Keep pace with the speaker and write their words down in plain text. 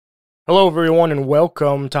Hello, everyone, and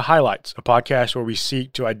welcome to Highlights, a podcast where we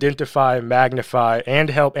seek to identify, magnify, and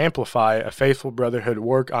help amplify a faithful brotherhood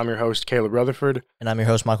work. I'm your host, Caleb Rutherford. And I'm your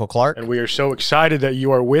host, Michael Clark. And we are so excited that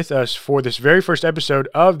you are with us for this very first episode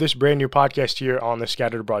of this brand new podcast here on the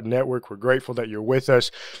Scattered Abroad Network. We're grateful that you're with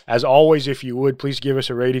us. As always, if you would, please give us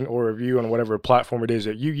a rating or review on whatever platform it is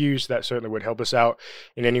that you use. That certainly would help us out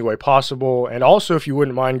in any way possible. And also, if you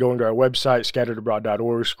wouldn't mind going to our website,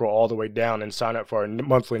 scatteredabroad.org, scroll all the way down and sign up for our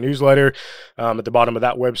monthly newsletter. At the bottom of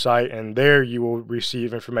that website, and there you will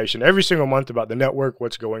receive information every single month about the network,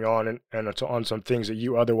 what's going on, and on some things that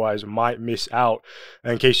you otherwise might miss out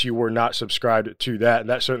in case you were not subscribed to that. And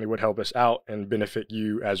that certainly would help us out and benefit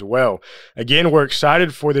you as well. Again, we're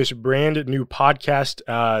excited for this brand new podcast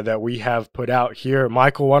that we have put out here.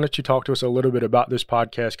 Michael, why don't you talk to us a little bit about this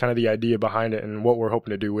podcast, kind of the idea behind it, and what we're hoping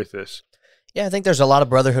to do with this? Yeah, I think there's a lot of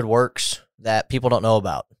brotherhood works that people don't know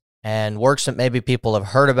about, and works that maybe people have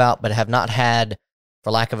heard about but have not had,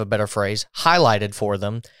 for lack of a better phrase, highlighted for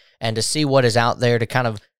them, and to see what is out there to kind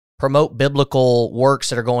of promote biblical works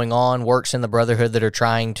that are going on, works in the brotherhood that are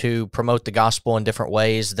trying to promote the gospel in different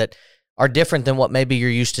ways that are different than what maybe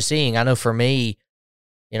you're used to seeing. I know for me,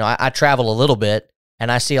 I travel a little bit,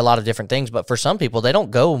 and I see a lot of different things, but for some people, they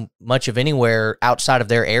don't go much of anywhere outside of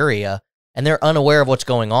their area, and they're unaware of what's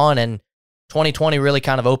going on, and 2020 really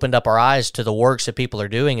kind of opened up our eyes to the works that people are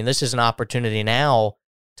doing, and this is an opportunity now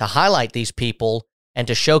to highlight these people and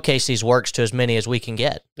to showcase these works to as many as we can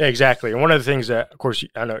get. Yeah, exactly. And one of the things that, of course,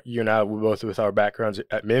 I know you and I, we both with our backgrounds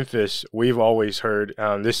at Memphis, we've always heard,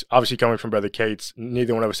 this obviously coming from Brother Cates,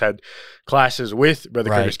 neither one of us had classes with Brother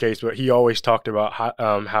Curtis Cates, but he always talked about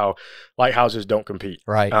how lighthouses don't compete.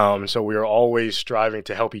 Right. So we are always striving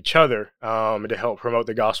to help each other and to help promote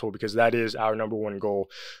the gospel, because that is our number one goal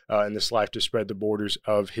in this life, to spread the borders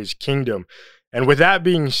of his kingdom. And with that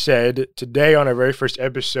being said, today on our very first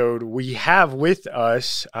episode, we have with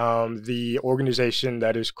us the organization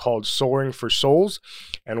that is called Soaring for Souls,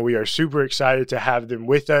 and we are super excited to have them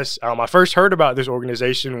with us. I first heard about this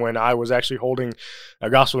organization when I was actually holding a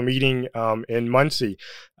gospel meeting in Muncie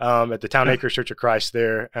at the Town Acres Church of Christ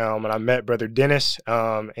there, and I met Brother Dennis,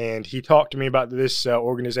 and he talked to me about this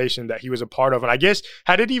organization that he was a part of. And I guess,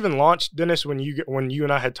 had it even launched, Dennis, when you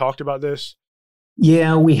and I had talked about this?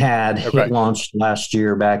 Yeah, we had. Okay. It launched last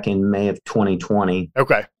year back in May of 2020.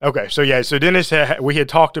 Okay. So Dennis, we had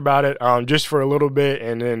talked about it just for a little bit,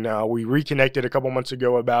 and then we reconnected a couple months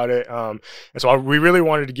ago about it. And so we really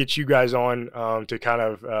wanted to get you guys on to kind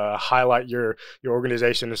of highlight your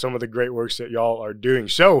organization and some of the great works that y'all are doing.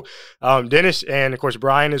 So Dennis and, of course,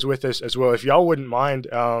 Brian is with us as well. If y'all wouldn't mind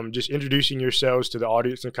just introducing yourselves to the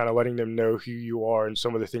audience and kind of letting them know who you are and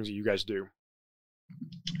some of the things that you guys do.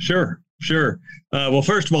 Sure. Well,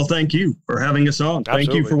 first of all, thank you for having us on. Absolutely.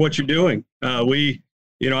 Thank you for what you're doing.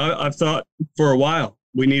 I've thought for a while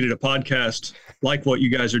we needed a podcast like what you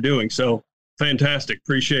guys are doing. So fantastic.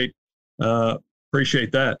 Appreciate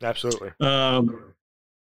that. Absolutely.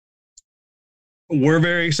 We're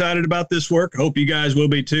very excited about this work. Hope you guys will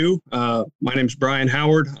be too. My name's Brian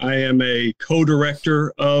Howard. I am a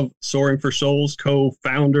co-director of Soaring for Souls,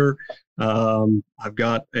 co-founder. I've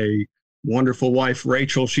got a wonderful wife,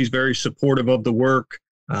 Rachel. She's very supportive of the work.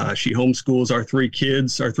 She homeschools our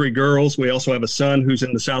three girls. We also have a son who's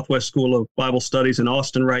in the Southwest School of Bible Studies in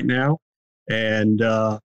Austin right now. And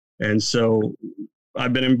so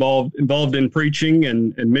I've been involved in preaching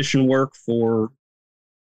and mission work for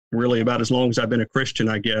really about as long as I've been a Christian,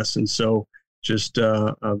 I guess. And so just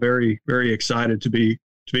very, very excited to be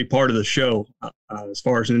part of the show as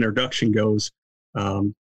far as an introduction goes.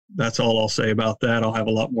 That's all I'll say about that. I'll have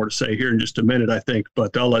a lot more to say here in just a minute, I think,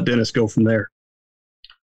 but I'll let Dennis go from there.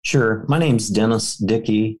 Sure. My name's Dennis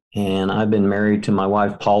Dickey, and I've been married to my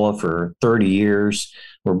wife, Paula, for 30 years.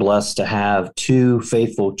 We're blessed to have two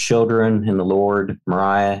faithful children in the Lord,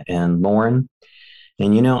 Mariah and Lauren.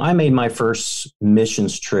 And, I made my first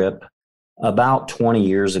missions trip about 20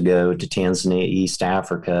 years ago to Tanzania, East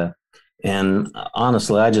Africa. And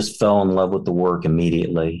honestly, I just fell in love with the work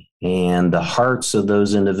immediately. And the hearts of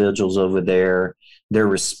those individuals over there, their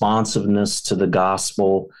responsiveness to the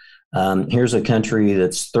gospel. Here's a country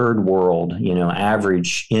that's third world,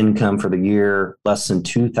 average income for the year, less than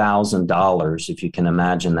 $2,000, if you can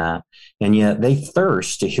imagine that. And yet they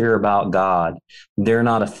thirst to hear about God. They're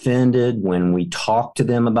not offended when we talk to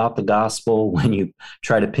them about the gospel, when you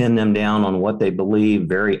try to pin them down on what they believe,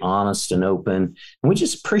 very honest and open. And we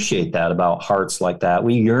just appreciate that about hearts like that.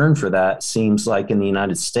 We yearn for that, seems like, in the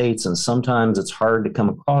United States. And sometimes it's hard to come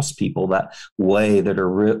across people that way that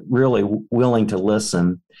are really willing to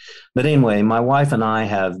listen. But anyway, my wife and I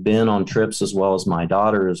have been on trips, as well as my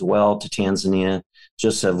daughter as well, to Tanzania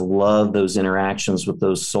just have loved those interactions with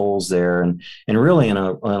those souls there. And really, in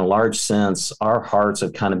a large sense, our hearts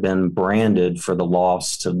have kind of been branded for the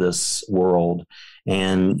lost of this world.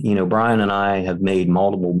 And, Brian and I have made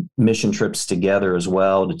multiple mission trips together as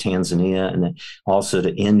well, to Tanzania and also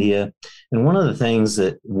to India. And one of the things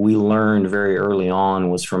that we learned very early on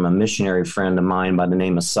was from a missionary friend of mine by the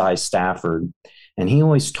name of Cy Stafford. And he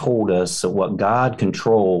always told us that what God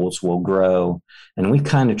controls will grow. And we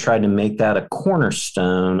kind of tried to make that a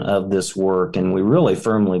cornerstone of this work. And we really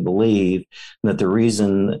firmly believe that the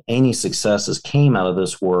reason any successes came out of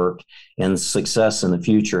this work and success in the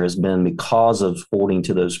future has been because of holding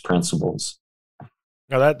to those principles.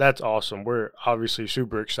 No, that's awesome. We're obviously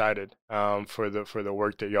super excited for the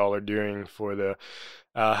work that y'all are doing, for the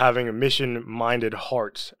having a mission-minded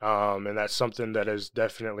heart, and that's something that is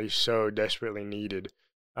definitely so desperately needed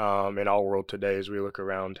in our world today as we look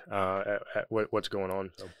around at what's going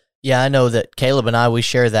on. So. Yeah, I know that Caleb and I, we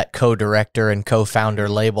share that co-director and co-founder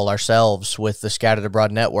label ourselves with the Scattered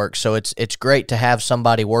Abroad Network, so it's great to have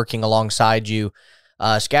somebody working alongside you.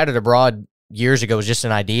 Scattered Abroad years ago was just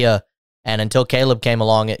an idea. And until Caleb came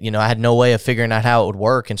along, I had no way of figuring out how it would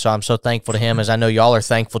work. And so I'm so thankful to him, as I know y'all are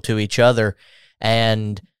thankful to each other.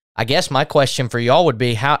 And I guess my question for y'all would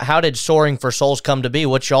be, how did Soaring for Souls come to be?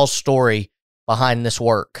 What's y'all's story behind this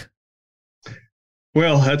work?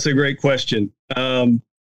 Well, that's a great question.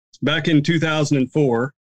 Back in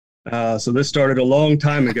 2004, so this started a long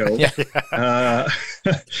time ago.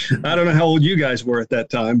 I don't know how old you guys were at that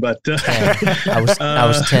time, but I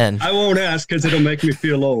was 10. I won't ask because it'll make me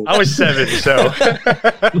feel old. I was 7, so.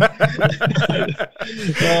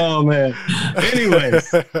 Oh man.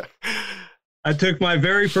 Anyways, I took my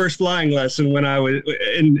very first flying lesson when I was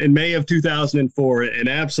in May of 2004, and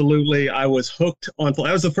absolutely I was hooked on.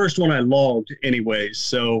 That was the first one I logged, anyways.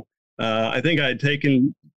 So I think I had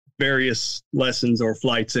taken various lessons or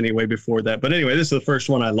flights anyway before that. But anyway, this is the first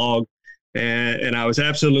one I logged. And I was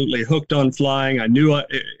absolutely hooked on flying. I knew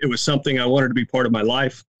it was something I wanted to be part of my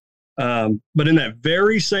life. But in that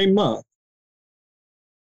very same month,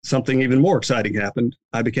 something even more exciting happened.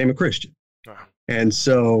 I became a Christian. Wow. And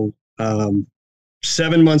so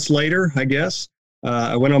 7 months later, I guess,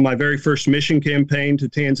 I went on my very first mission campaign to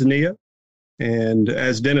Tanzania. And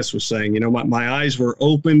as Dennis was saying, my eyes were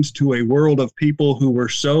opened to a world of people who were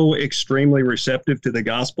so extremely receptive to the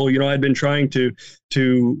gospel. I'd been trying to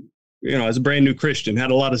as a brand new Christian, had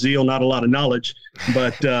a lot of zeal, not a lot of knowledge,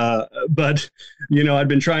 but I'd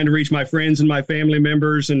been trying to reach my friends and my family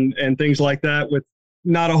members and things like that with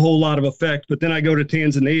not a whole lot of effect. But then I go to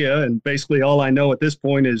Tanzania, and basically all I know at this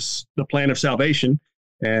point is the plan of salvation.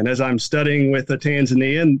 And as I'm studying with a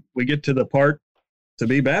Tanzanian, we get to the part to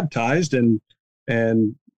be baptized, and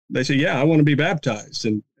they say, yeah, I want to be baptized.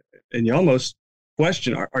 And you almost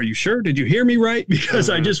question, are you sure? Did you hear me right? Because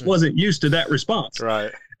I just wasn't used to that response.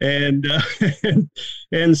 Right. And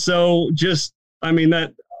so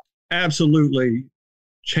that absolutely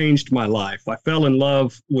changed my life. I fell in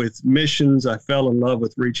love with missions. I fell in love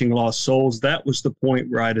with reaching lost souls. That was the point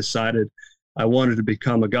where I decided I wanted to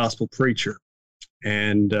become a gospel preacher.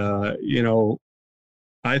 And,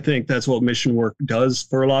 I think that's what mission work does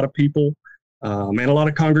for a lot of people and a lot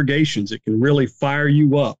of congregations. It can really fire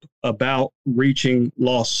you up about reaching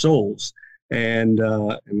lost souls. And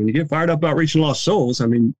when you get fired up about reaching lost souls,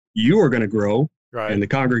 you are going to grow, right, and the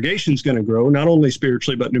congregation's going to grow, not only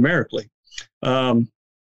spiritually, but numerically.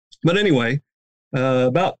 But anyway,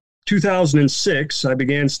 about 2006, I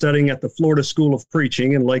began studying at the Florida School of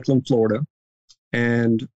Preaching in Lakeland, Florida.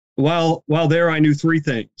 And while there, I knew three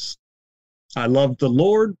things. I loved the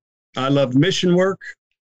Lord, I loved mission work,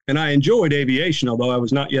 and I enjoyed aviation, although I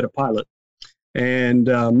was not yet a pilot. And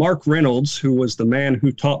Mark Reynolds, who was the man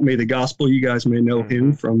who taught me the gospel, you guys may know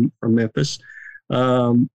him from Memphis,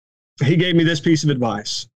 he gave me this piece of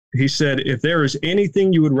advice. He said, if there is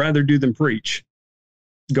anything you would rather do than preach,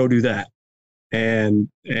 go do that. And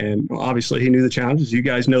obviously he knew the challenges. You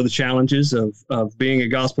guys know the challenges of being a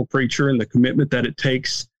gospel preacher and the commitment that it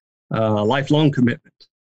takes, a lifelong commitment.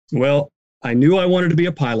 Well, I knew I wanted to be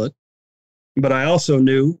a pilot, but I also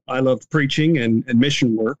knew I loved preaching and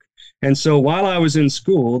mission work. And so while I was in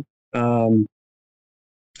school,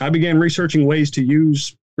 I began researching ways to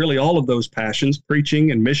use really all of those passions,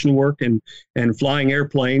 preaching and mission work and flying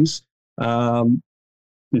airplanes, to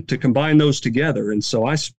combine those together. And so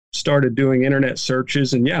I started doing internet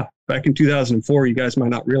searches. And yeah, back in 2004, you guys might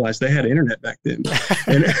not realize they had internet back then.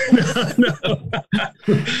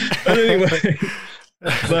 But anyway,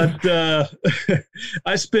 I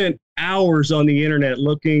spent hours on the internet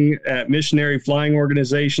looking at missionary flying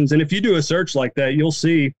organizations. And if you do a search like that, you'll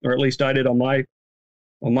see, or at least I did on my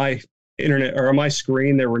internet or on my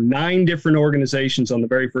screen, there were 9 different organizations on the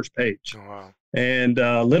very first page. Oh, wow. And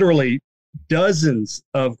literally dozens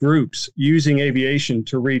of groups using aviation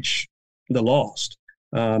to reach the lost.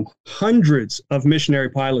 Hundreds of missionary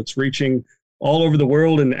pilots reaching all over the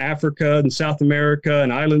world, in Africa and South America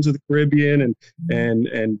and islands of the Caribbean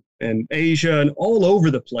and Asia and all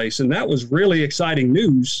over the place. And that was really exciting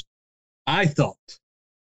news, I thought,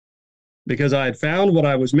 because I had found what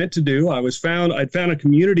I was meant to do. I'd found a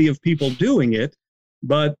community of people doing it,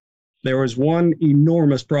 but there was one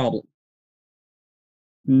enormous problem.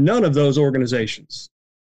 None of those organizations,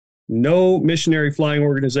 no missionary flying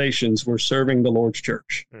organizations, were serving the Lord's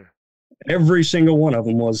church. Every single one of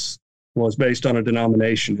them was based on a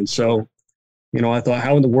denomination. And so, I thought,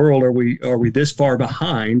 how in the world are we this far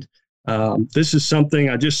behind? This is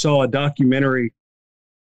something, I just saw a documentary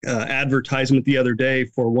advertisement the other day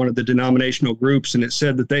for one of the denominational groups, and it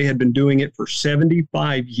said that they had been doing it for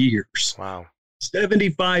 75 years. Wow.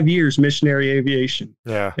 75 years, missionary aviation.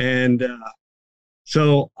 Yeah. And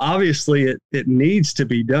so obviously it needs to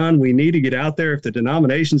be done. We need to get out there. If the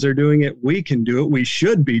denominations are doing it, we can do it. We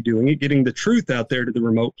should be doing it, getting the truth out there to the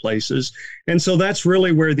remote places. And so that's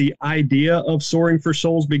really where the idea of Soaring for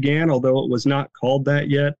Souls began, although it was not called that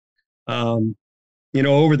yet.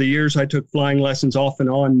 Over the years, I took flying lessons off and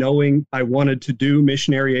on, knowing I wanted to do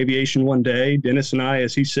missionary aviation one day. Dennis and I,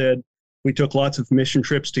 as he said, we took lots of mission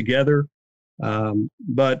trips together.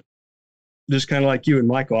 But just kind of like you and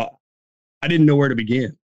Michael, I didn't know where to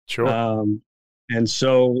begin. Sure. And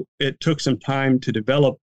so it took some time to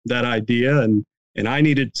develop that idea, and I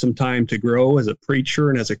needed some time to grow as a preacher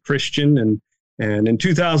and as a Christian. And in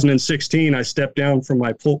 2016, I stepped down from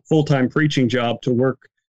my full-time preaching job to work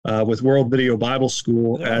with World Video Bible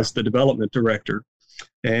School as the development director.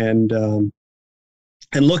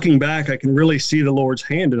 And looking back, I can really see the Lord's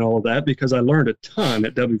hand in all of that, because I learned a ton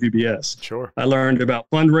at WVBS. Sure. I learned about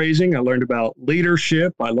fundraising. I learned about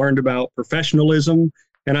leadership. I learned about professionalism.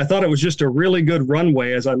 And I thought it was just a really good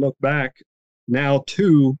runway as I look back now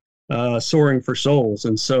to Soaring for Souls.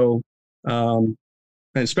 And so, and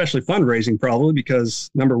especially fundraising, probably because,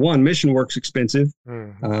 number one, mission work's expensive.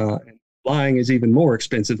 And flying is even more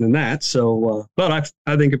expensive than that. So, but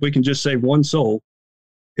I think if we can just save one soul,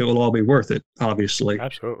 it will all be worth it, obviously.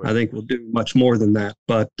 Absolutely. I think we'll do much more than that.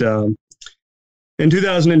 But in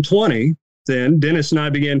 2020, then Dennis and I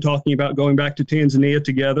began talking about going back to Tanzania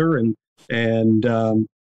together. And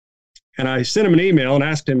I sent him an email and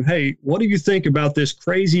asked him, hey, what do you think about this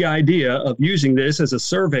crazy idea of using this as a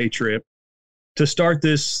survey trip to start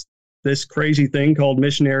this crazy thing called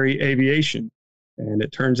missionary aviation? And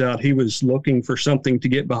it turns out he was looking for something to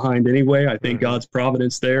get behind anyway. I think God's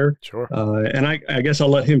providence there. Sure. And I guess I'll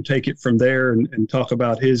let him take it from there and talk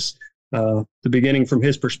about the beginning from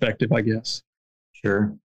his perspective, I guess.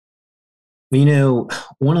 Sure.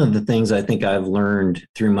 One of the things I think I've learned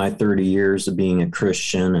through my 30 years of being a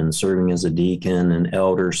Christian and serving as a deacon and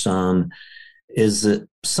elder is that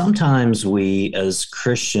sometimes we as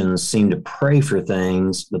Christians seem to pray for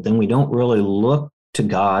things, but then we don't really look to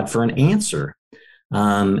God for an answer.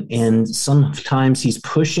 And sometimes he's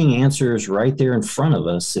pushing answers right there in front of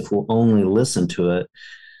us if we'll only listen to it.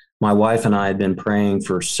 My wife and I had been praying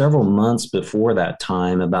for several months before that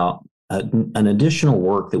time about an additional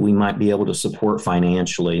work that we might be able to support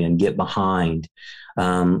financially and get behind.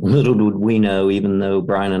 Little did we know, even though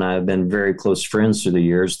Brian and I have been very close friends through the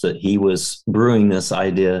years, that he was brewing this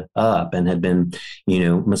idea up and had been,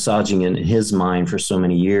 massaging it in his mind for so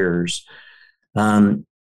many years.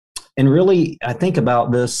 And really, I think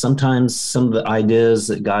about this, sometimes some of the ideas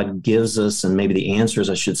that God gives us, and maybe the answers,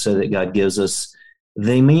 I should say, that God gives us,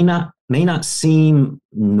 they may not seem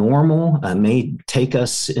normal, may take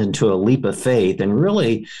us into a leap of faith. And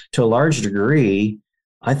really, to a large degree,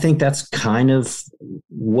 I think that's kind of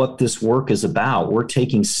what this work is about. We're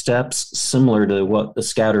taking steps similar to what the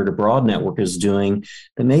Scattered Abroad Network is doing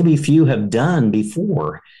that maybe few have done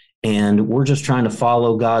before. And we're just trying to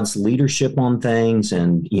follow God's leadership on things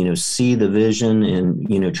and, see the vision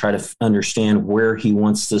and, try to understand where he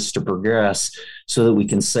wants this to progress so that we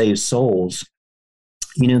can save souls.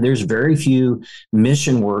 There's very few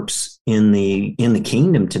mission works in the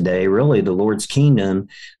kingdom today, really the Lord's kingdom,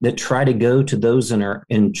 that try to go to those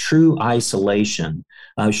in true isolation.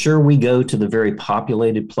 Sure, we go to the very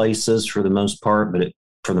populated places for the most part, but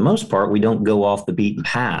for the most part, we don't go off the beaten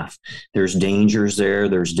path. There's dangers there.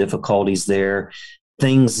 There's difficulties there.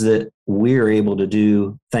 Things that we're able to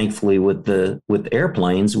do, thankfully, with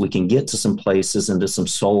airplanes, we can get to some places and to some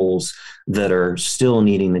souls that are still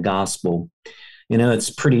needing the gospel.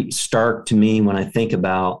 It's pretty stark to me when I think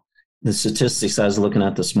about the statistics I was looking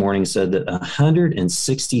at this morning said that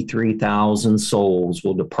 163,000 souls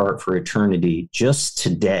will depart for eternity just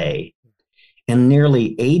today. And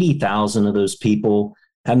nearly 80,000 of those people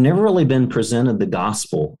have never really been presented the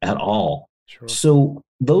gospel at all. Sure. So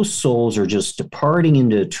those souls are just departing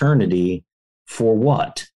into eternity for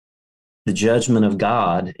what? The judgment of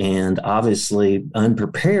God, and obviously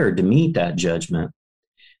unprepared to meet that judgment.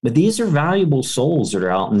 But these are valuable souls that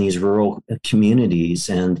are out in these rural communities,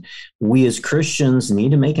 and we as Christians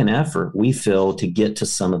need to make an effort, we feel, to get to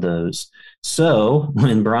some of those. So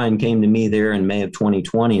when Brian came to me there in May of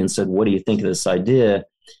 2020 and said, what do you think of this idea?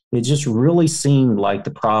 It just really seemed like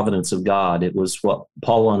the providence of God. It was what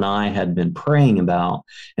Paula and I had been praying about.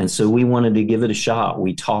 And so we wanted to give it a shot.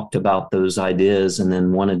 We talked about those ideas and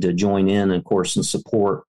then wanted to join in, of course, and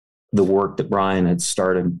support the work that Brian had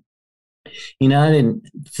started. You know, I didn't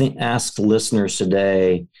ask the listeners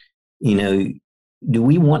today, you know, do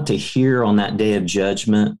we want to hear on that day of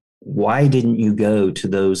judgment, why didn't you go to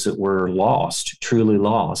those that were lost, truly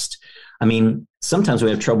lost? I mean, sometimes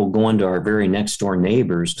we have trouble going to our very next door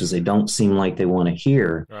neighbors because they don't seem like they want to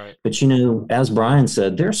hear. Right. But, you know, as Brian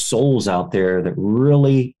said, there's souls out there that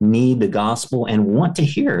really need the gospel and want to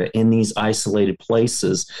hear it in these isolated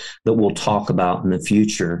places that we'll talk about in the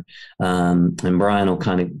future. And Brian will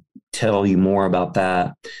kind of tell you more about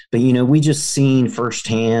that. But, you know, we just seen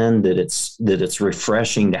firsthand that it's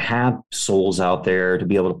refreshing to have souls out there to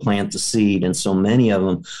be able to plant the seed. And so many of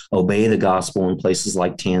them obey the gospel in places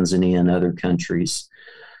like Tanzania and other countries.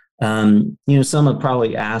 You know, some have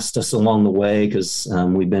probably asked us along the way, because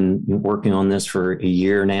we've been working on this for a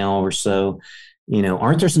year now or so, you know,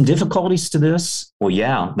 aren't there some difficulties to this? Well,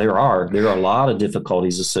 yeah, there are. There are a lot of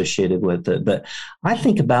difficulties associated with it. But I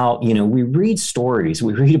think about, you know, we read stories.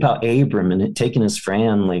 We read about Abram and taking his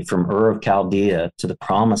family from Ur of Chaldea to the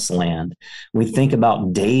Promised Land. We think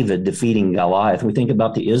about David defeating Goliath. We think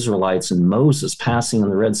about the Israelites and Moses passing on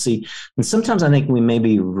the Red Sea. And sometimes I think we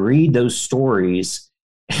maybe read those stories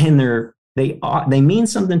and they mean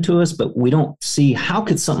something to us, but we don't see how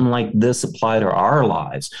could something like this apply to our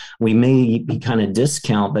lives. We may be kind of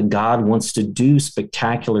discount that God wants to do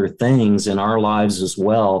spectacular things in our lives as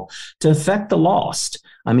well to affect the lost.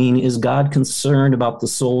 I mean, is God concerned about the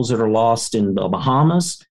souls that are lost in the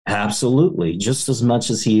Bahamas? Absolutely, just as much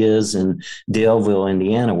as he is in Daleville,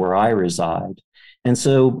 Indiana, where I reside. And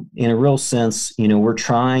so in a real sense, you know, we're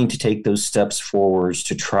trying to take those steps forwards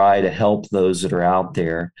to try to help those that are out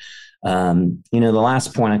there. You know, the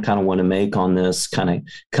last point I kind of want to make on this kind of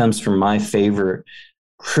comes from my favorite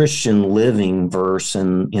Christian living verse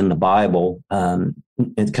in the Bible.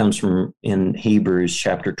 It comes from in Hebrews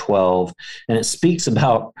chapter 12, and it speaks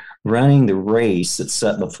about running the race that's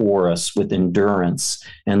set before us with endurance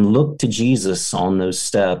and look to Jesus on those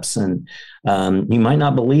steps. And you might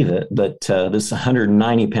not believe it, but this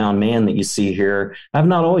 190-pound man that you see here, I've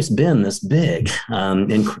not always been this big.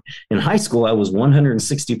 In high school, I was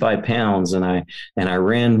 165 pounds, and I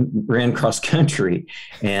ran cross country,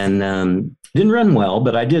 and didn't run well,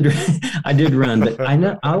 but I did run. But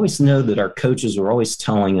I always know that our coaches were always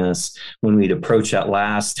telling us when we'd approach that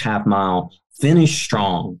last half mile, finish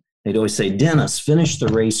strong. They'd always say, Dennis, finish the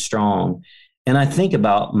race strong. And I think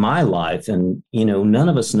about my life, and, you know, none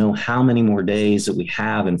of us know how many more days that we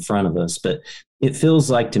have in front of us, but it feels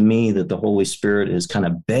like to me that the Holy Spirit is kind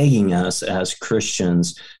of begging us as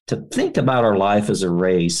Christians to think about our life as a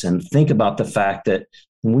race and think about the fact that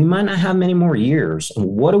we might not have many more years. And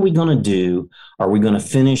what are we going to do? Are we going to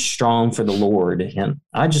finish strong for the Lord? And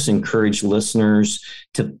I just encourage listeners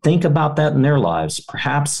to think about that in their lives.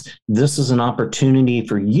 Perhaps this is an opportunity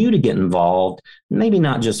for you to get involved, maybe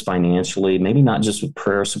not just financially, maybe not just with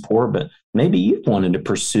prayer support, but maybe you've wanted to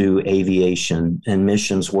pursue aviation and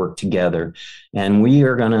missions work together. And we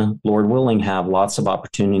are going to, Lord willing, have lots of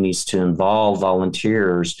opportunities to involve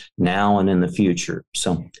volunteers now and in the future.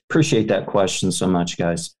 So appreciate that question so much,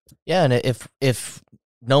 guys. Yeah, and if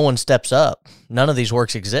no one steps up, none of these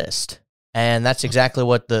works exist. And that's exactly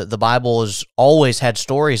what the Bible has always had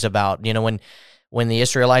stories about. You know, when the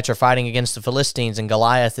Israelites are fighting against the Philistines and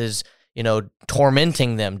Goliath is, you know,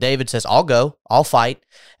 tormenting them, David says, I'll go, I'll fight.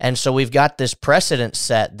 And so we've got this precedent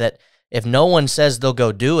set that if no one says they'll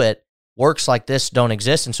go do it, works like this don't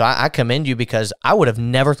exist. And so I commend you, because I would have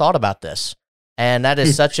never thought about this. And that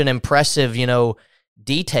is such an impressive, you know,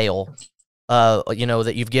 detail, you know,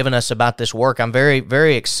 that you've given us about this work. I'm very,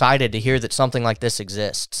 very excited to hear that something like this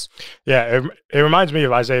exists. Yeah, it reminds me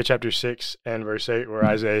of Isaiah chapter 6 and verse 8, where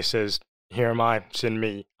Isaiah says, here am I, send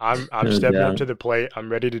me. I'm No stepping up doubt. to the plate.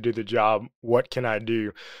 I'm ready to do the job. What can I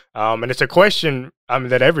do? And it's a question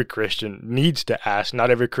that every Christian needs to ask. Not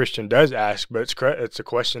every Christian does ask, but it's a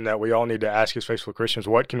question that we all need to ask as faithful Christians.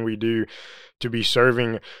 What can we do to be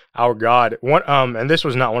serving our God? And this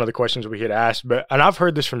was not one of the questions we had asked, and I've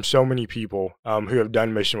heard this from so many people who have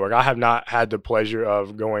done mission work. I have not had the pleasure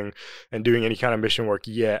of going and doing any kind of mission work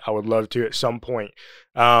yet. I would love to at some point.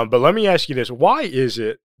 But let me ask you this. Why is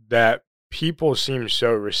it that people seem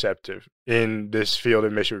so receptive in this field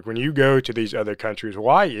of mission work? When you go to these other countries,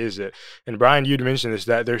 why is it? And Brian, you'd mentioned this,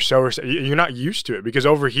 that they're so you're not used to it, because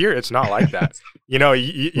over here it's not like that. Right.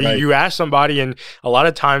 You ask somebody, and a lot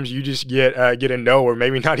of times you just get a no, or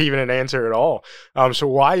maybe not even an answer at all. So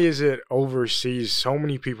why is it overseas so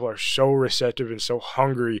many people are so receptive and so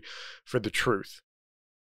hungry for the truth?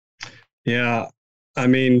 Yeah, I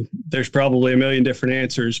mean, there's probably a million different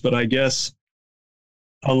answers, but I guess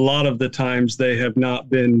a lot of the times they have not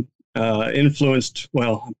been influenced,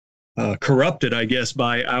 corrupted, I guess,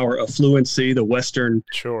 by our affluency, the Western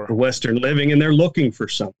living, and they're looking for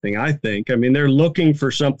something. I think. I mean, they're looking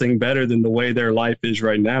for something better than the way their life is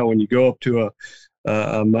right now. When you go up to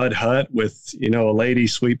a mud hut with a lady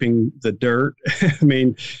sweeping the dirt, I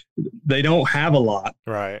mean, they don't have a lot.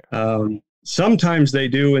 Right. Sometimes they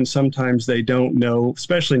do, and sometimes they don't know,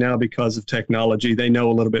 especially now because of technology. They know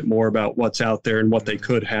a little bit more about what's out there and what they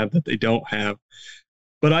could have that they don't have.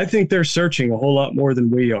 But I think they're searching a whole lot more than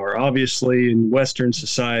we are. Obviously, in Western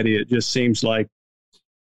society, it just seems like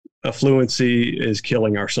affluency is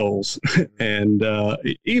killing our souls. And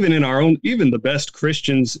even the best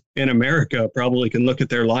Christians in America probably can look at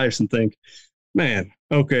their lives and think, man,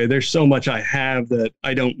 okay, there's so much I have that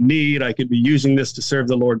I don't need. I could be using this to serve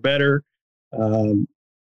the Lord better.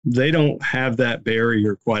 They don't have that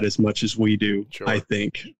barrier quite as much as we do, sure. I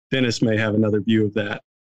think. Dennis may have another view of that.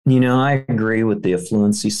 I agree with the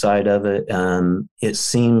affluency side of it. It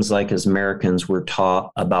seems like as Americans, we're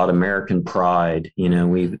taught about American pride.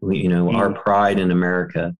 Our pride in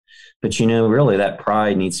America. But, really that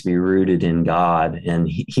pride needs to be rooted in God. And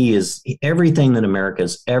he is everything that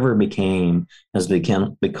America's ever has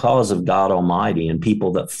become because of God Almighty and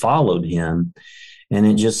people that followed him. And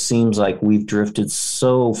it just seems like we've drifted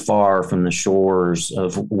so far from the shores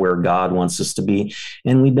of where God wants us to be.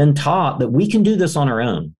 And we've been taught that we can do this on our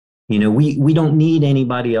own. We don't need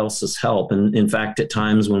anybody else's help. And in fact, at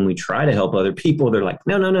times when we try to help other people, they're like,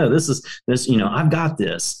 no, this, I've got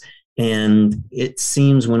this. And it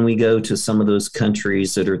seems when we go to some of those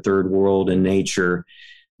countries that are third world in nature,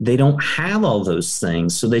 they don't have all those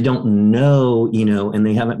things. So they don't know, and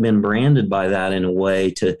they haven't been branded by that in a way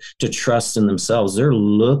to trust in themselves. They're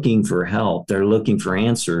looking for help. They're looking for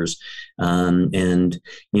answers. The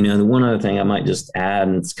one other thing I might just add,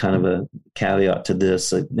 and it's kind of a caveat to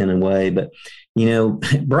this in a way, but,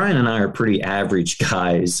 Brian and I are pretty average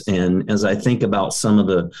guys. And as I think about some of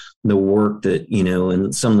the work that,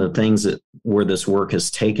 and some of the things where this work has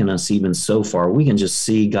taken us even so far, we can just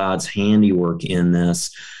see God's handiwork in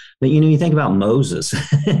this. But, you think about Moses,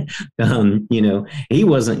 he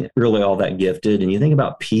wasn't really all that gifted. And you think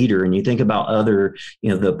about Peter, and you think about other,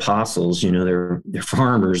 the apostles, they're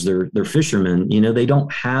farmers, they're fishermen, they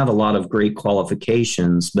don't have a lot of great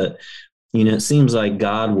qualifications, but it seems like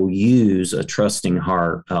God will use a trusting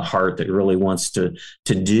heart, a heart that really wants to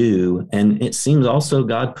do. And it seems also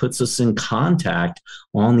God puts us in contact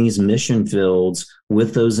on these mission fields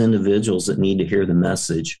with those individuals that need to hear the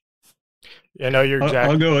message. Yeah, no, you're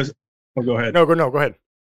exactly. Go ahead. No, go ahead.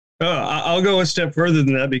 I'll go a step further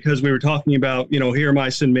than that, because we were talking about, here am I,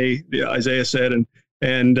 send me, Isaiah said,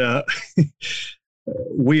 and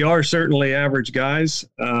we are certainly average guys.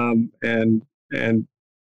 And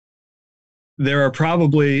there are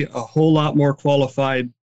probably a whole lot more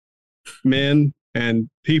qualified men and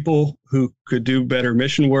people who could do better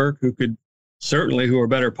mission work, who are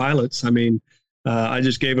better pilots. I mean, I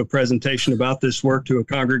just gave a presentation about this work to a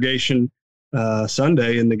congregation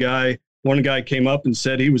Sunday, and one guy came up and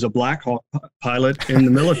said he was a Black Hawk pilot in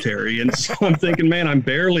the military. And so I'm thinking, man, I'm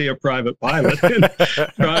barely a private pilot and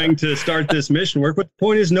trying to start this mission work. But the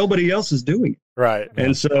point is, nobody else is doing it. Right.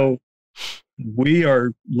 And so we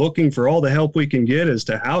are looking for all the help we can get as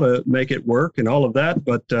to how to make it work and all of that,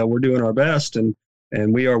 but we're doing our best, and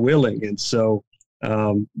we are willing. And so,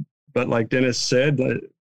 but like Dennis said,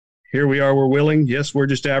 here we are, we're willing. Yes, we're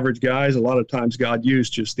just average guys. A lot of times God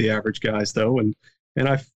used just the average guys though. And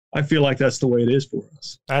I feel like that's the way it is for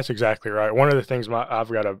us. That's exactly right. One of the things I've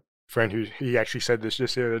got a friend he actually said this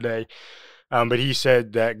just the other day, but he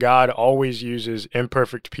said that God always uses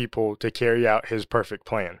imperfect people to carry out his perfect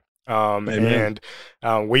plan. And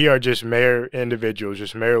we are just mere individuals,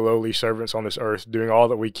 just mere lowly servants on this earth, doing all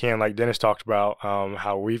that we can. Like Dennis talked about,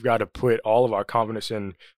 how we've got to put all of our confidence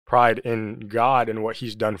and pride in God and what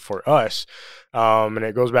He's done for us. And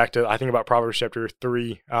it goes back to, I think, about Proverbs chapter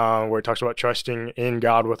 3, where it talks about trusting in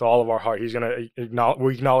God with all of our heart. He's going to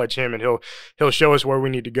acknowledge Him, and He'll show us where we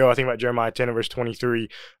need to go. I think about Jeremiah 10 and verse 23,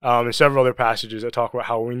 and several other passages that talk about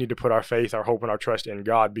how we need to put our faith, our hope, and our trust in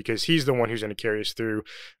God, because He's the one who's going to carry us through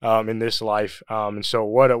in this life. And so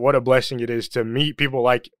what a blessing it is to meet people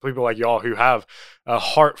like y'all who have a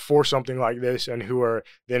heart for something like this and who are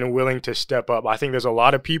then willing to step up. I think there's a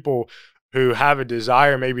lot of people who have a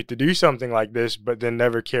desire maybe to do something like this, but then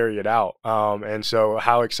never carry it out. And so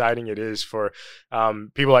how exciting it is for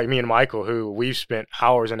people like me and Michael, who we've spent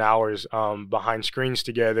hours and hours behind screens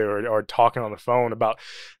together or talking on the phone about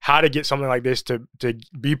how to get something like this to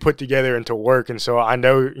be put together and to work. And so I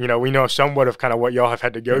know, we know somewhat of kind of what y'all have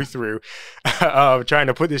had to go through trying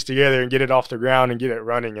to put this together and get it off the ground and get it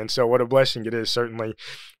running. And so what a blessing it is, certainly,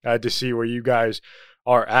 to see where you guys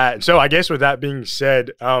are at. And so I guess with that being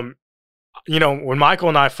said, when Michael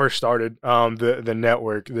and I first started the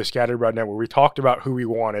network, the Scattered Abroad Network, we talked about who we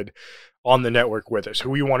wanted on the network with us,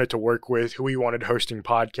 who we wanted to work with, who we wanted hosting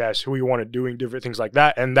podcasts, who we wanted doing different things like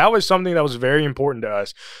that. And that was something that was very important to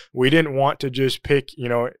us. We didn't want to just pick,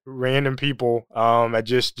 random people at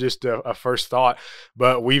just a first thought,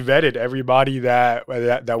 but we vetted everybody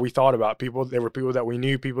that we thought about. There were people that we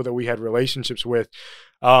knew, people that we had relationships with.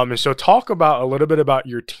 And so talk about a little bit about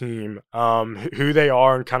your team, who they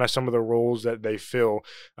are, and kind of some of the roles that they fill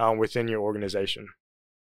within your organization.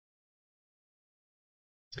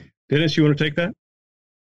 Dennis, you want to take that?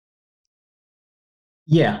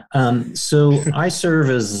 Yeah. So I serve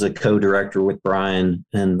as a co-director with Brian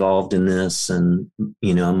involved in this. And,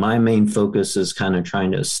 my main focus is kind of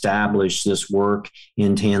trying to establish this work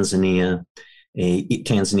in Tanzania,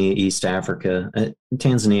 East Africa.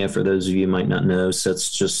 Tanzania, for those of you who might not know, sits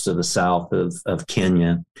just to the south of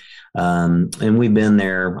Kenya. And we've been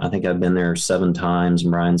there. I think I've been there 7 times,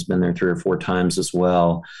 and Brian's been there 3 or 4 times as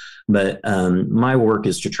well. But my work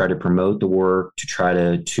is to try to promote the work, to try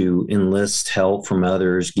to enlist help from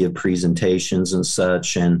others, give presentations and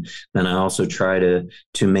such. And then I also try to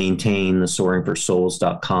maintain the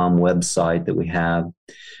soaringforsouls.com website that we have.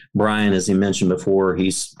 Brian, as he mentioned before,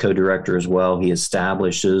 he's co-director as well. He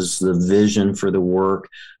establishes the vision for the work.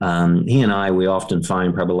 He and I, we often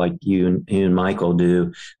find, probably like you and Michael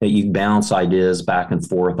do, that you bounce ideas back and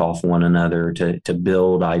forth off one another to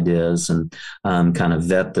build ideas and kind of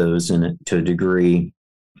vet those to a degree.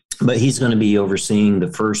 But he's going to be overseeing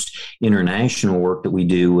the first international work that we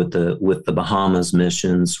do with the Bahamas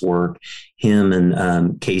missions work. Him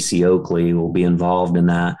and Casey Oakley will be involved in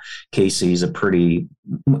that. Casey's a pretty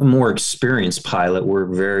more experienced pilot. We're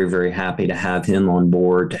very, very happy to have him on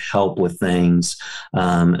board to help with things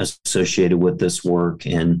associated with this work.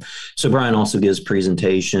 And so Brian also gives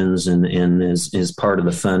presentations and is part of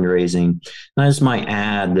the fundraising. And I just might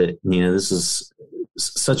add that, this is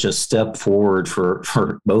such a step forward for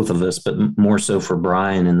both of us, but more so for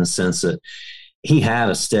Brian, in the sense that he had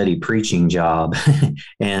a steady preaching job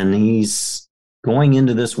and he's going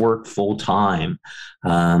into this work full time.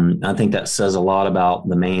 I think that says a lot about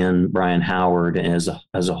the man, Brian Howard, as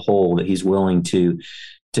a whole, that he's willing to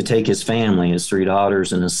take his family, his 3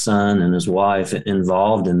 daughters and his son and his wife,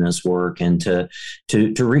 involved in this work, and to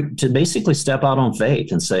basically step out on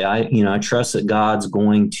faith and say, I trust that God's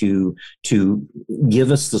going to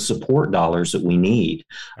give us the support dollars that we need.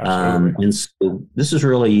 And so this is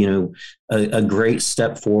really, a great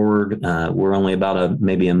step forward. We're only about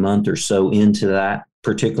maybe a month or so into that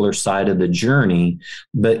particular side of the journey,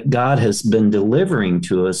 but God has been delivering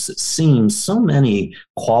to us, it seems, so many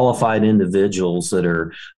qualified individuals that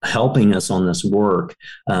are helping us on this work.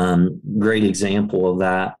 Great example of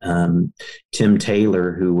that, Tim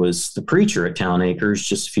Taylor, who was the preacher at Town Acres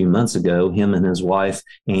just a few months ago. Him and his wife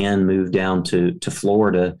Ann moved down to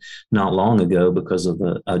Florida not long ago because of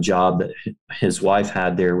a job that his wife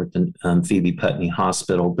had there with the Phoebe Putney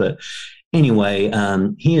Hospital. But anyway,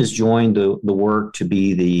 he has joined the work to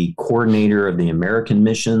be the coordinator of the American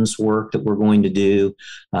missions work that we're going to do.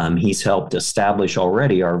 He's helped establish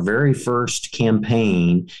already our very first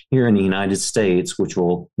campaign here in the United States, which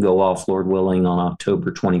will go off, Lord willing, on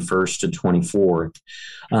October 21st to 24th.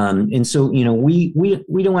 And so, we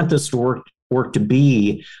don't want this to work to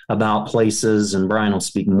be about places, and Brian will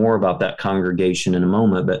speak more about that congregation in a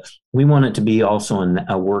moment, but we want it to be also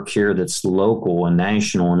a work here that's local and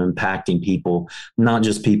national and impacting people, not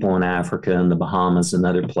just people in Africa and the Bahamas and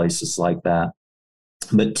other places like that.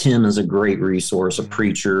 But Tim is a great resource, a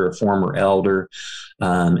preacher, a former elder,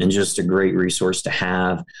 and just a great resource to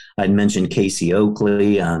have. I'd mentioned Casey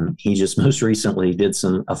Oakley. He just most recently did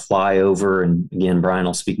a flyover, and again, Brian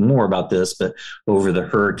will speak more about this, but over the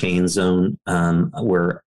hurricane zone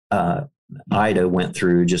where Ida went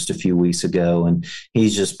through just a few weeks ago, and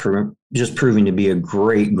he's just proving to be a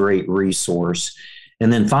great resource.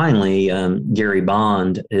 And then finally, Gary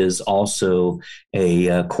Bond is also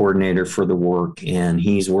a coordinator for the work, and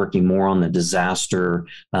he's working more on the disaster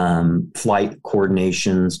flight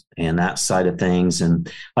coordinations and that side of things.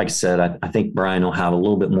 And like I said, I think Brian will have a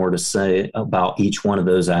little bit more to say about each one of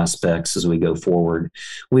those aspects as we go forward.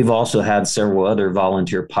 We've also had several other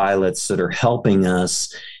volunteer pilots that are helping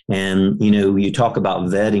us. And, you talk about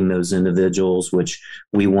vetting those individuals, which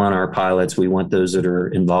we want our pilots, we want those that are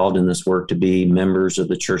involved in this work to be members of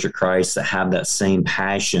the Church of Christ that have that same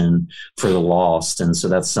passion for the lost. And so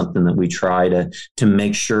that's something that we try to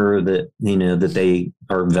make sure that, that they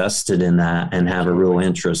are vested in that and have a real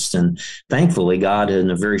interest. And thankfully, God, in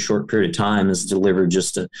a very short period of time, has delivered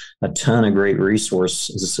just a ton of great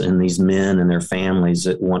resources in these men and their families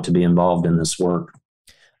that want to be involved in this work.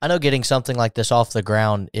 I know getting something like this off the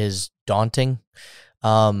ground is daunting.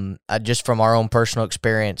 Just from our own personal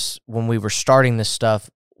experience, when we were starting this stuff,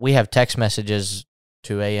 we have text messages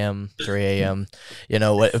 2 a.m., 3 a.m.,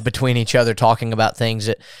 between each other talking about things.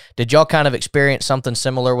 Did y'all kind of experience something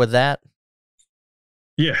similar with that?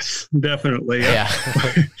 Yes, definitely. Yeah.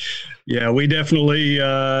 Yeah, we definitely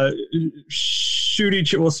shoot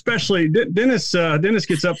each. Well, especially Dennis. Dennis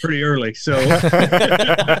gets up pretty early, so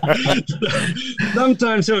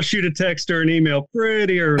sometimes he'll shoot a text or an email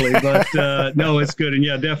pretty early. But no, it's good. And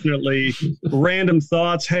yeah, definitely random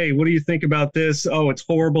thoughts. Hey, what do you think about this? Oh, it's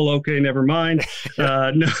horrible. Okay, never mind.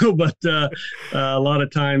 No, but a lot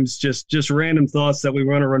of times just random thoughts that we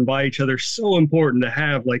want to run by each other. So important to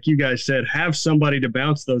have, like you guys said, have somebody to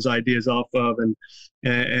bounce those ideas off of, and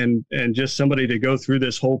just somebody to go through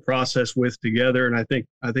this whole process with together. And I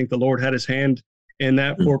think the Lord had his hand in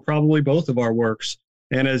that for probably both of our works.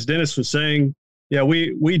 And as Dennis was saying, yeah,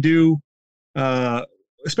 we do,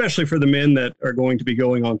 especially for the men that are going to be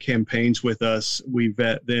going on campaigns with us, we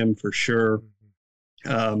vet them for sure,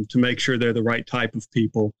 to make sure they're the right type of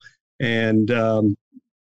people. And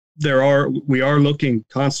we are looking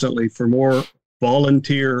constantly for more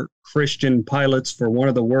volunteer Christian pilots for one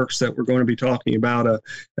of the works that we're going to be talking about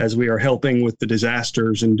as we are helping with the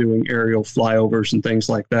disasters and doing aerial flyovers and things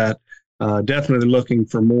like that. Definitely looking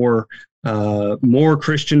for more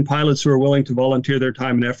Christian pilots who are willing to volunteer their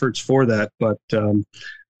time and efforts for that. But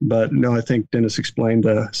no, I think Dennis explained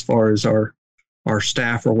as far as our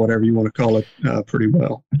staff, or whatever you want to call it, pretty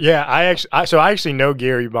well. Yeah, I actually know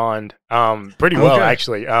Gary Bond pretty well,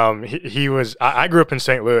 actually. He was, I grew up in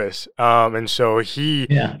St. Louis, and so he,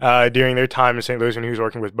 during their time in St. Louis when he was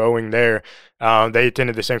working with Boeing there, they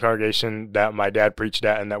attended the same congregation that my dad preached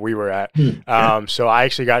at and that we were at. So I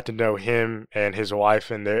actually got to know him and his wife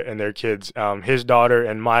and their kids. His daughter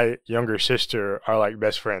and my younger sister are like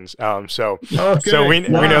best friends. So we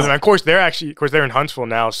know them. Of course, they're in Huntsville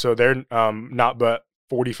now, so they're not but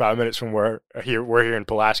 45 minutes from we're here in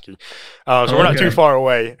Pulaski. So we're not too far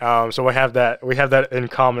away. So we have that in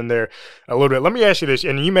common there a little bit. Let me ask you this,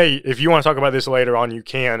 and you may, if you want to talk about this later on, you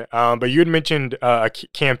can, but you had mentioned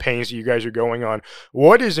campaigns that you guys are going on.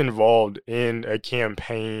 What is involved in a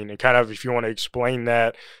campaign, and kind of, if you want to explain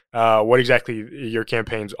that, what exactly your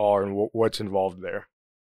campaigns are and what's involved there?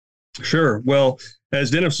 Sure. Well,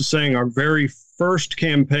 as Dennis was saying, our very first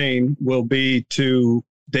campaign will be to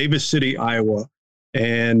Davis City, Iowa.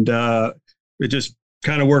 And it just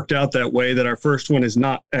kind of worked out that way that our first one is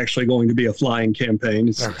not actually going to be a flying campaign.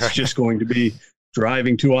 It's just going to be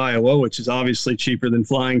driving to Iowa, which is obviously cheaper than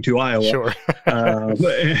flying to Iowa. Sure.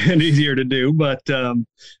 And easier to do.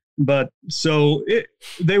 But so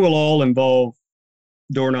they will all involve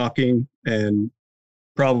door knocking and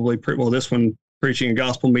probably, this one, preaching a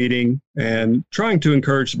gospel meeting and trying to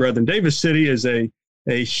encourage the brethren. Davis City is a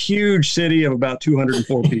huge city of about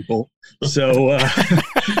 204 people. So,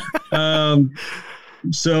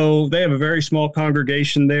 so they have a very small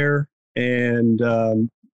congregation there, and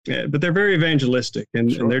but they're very evangelistic, and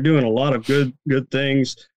they're doing a lot of good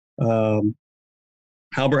things.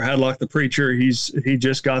 Halbert Hadlock, the preacher, he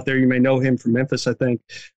just got there. You may know him from Memphis, I think,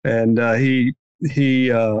 and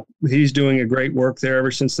he's doing a great work there.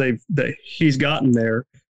 Ever since he's gotten there,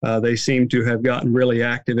 they seem to have gotten really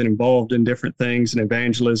active and involved in different things and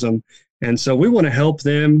evangelism. And so we want to help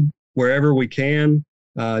them wherever we can,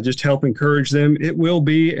 just help encourage them. It will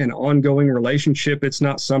be an ongoing relationship. It's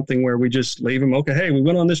not something where we just leave them, okay, hey, we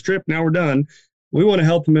went on this trip, now we're done. We want to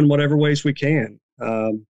help them in whatever ways we can.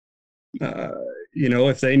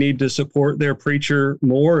 If they need to support their preacher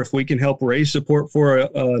more, if we can help raise support for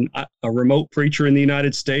a remote preacher in the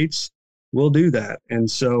United States, we'll do that. And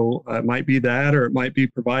so it might be that, or it might be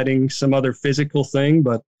providing some other physical thing.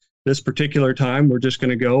 But this particular time, we're just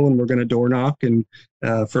going to go and we're going to door knock and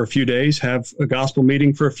for a few days, have a gospel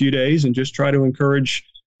meeting for a few days, and just try to encourage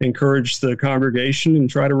the congregation and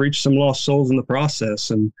try to reach some lost souls in the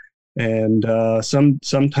process. And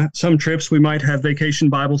some trips we might have vacation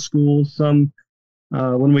Bible school. Some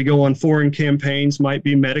when we go on foreign campaigns might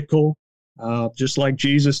be medical, just like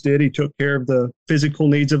Jesus did. He took care of the physical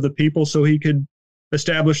needs of the people so he could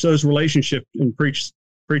establish those relationships and preach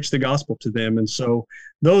the gospel to them. And so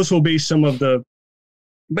those will be some of the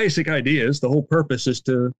basic ideas. The whole purpose is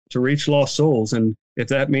to reach lost souls. And if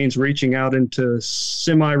that means reaching out into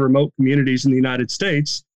semi-remote communities in the United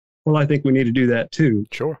States, well, I think we need to do that too.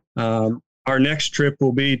 Sure. Our next trip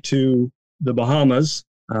will be to the Bahamas.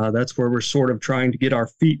 That's where we're sort of trying to get our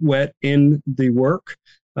feet wet in the work.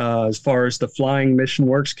 As far as the flying mission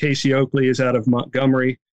works, Casey Oakley is out of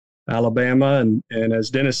Montgomery, Alabama. And as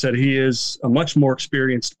Dennis said, he is a much more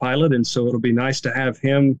experienced pilot. And so it'll be nice to have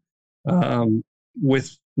him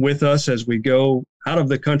with us as we go out of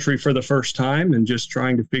the country for the first time and just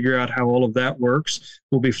trying to figure out how all of that works.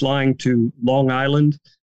 We'll be flying to Long Island,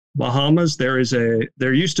 Bahamas. There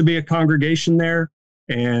used to be a congregation there.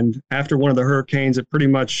 And after one of the hurricanes, a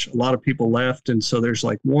lot of people left. And so there's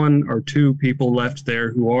like one or two people left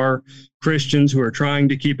there who are Christians who are trying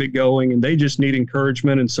to keep it going, and they just need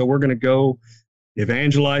encouragement. And so we're going to go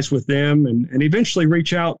evangelize with them and eventually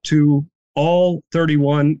reach out to all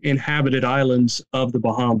 31 inhabited islands of the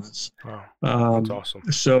Bahamas. Wow, that's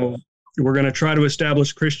awesome. So we're going to try to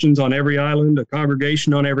establish Christians on every island, a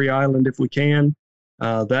congregation on every island if we can.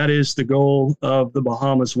 That is the goal of the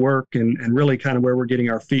Bahamas work, and really kind of where we're getting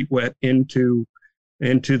our feet wet into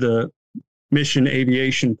the mission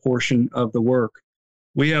aviation portion of the work.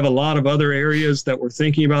 We have a lot of other areas that we're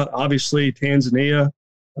thinking about. Obviously, Tanzania,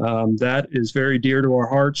 that is very dear to our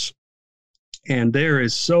hearts, and there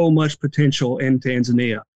is so much potential in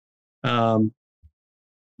Tanzania. One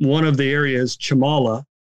of the areas, Chamala,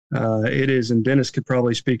 it is, and Dennis could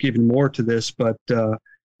probably speak even more to this, but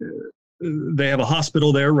they have a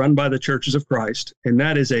hospital there run by the Churches of Christ, and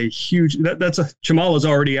that is a huge. Chamala's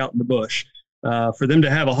already out in the bush. For them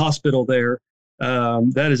to have a hospital there,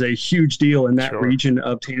 that is a huge deal in that region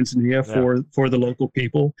of Tanzania for the local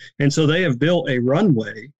people. And so they have built a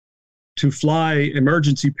runway to fly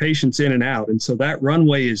emergency patients in and out, and so that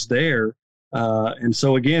runway is there. And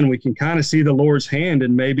so again, we can kind of see the Lord's hand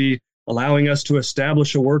and maybe allowing us to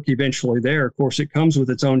establish a work eventually there. Of course, it comes with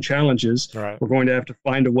its own challenges. Right. We're going to have to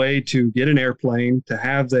find a way to get an airplane to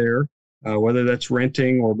have there, whether that's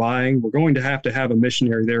renting or buying. We're going to have a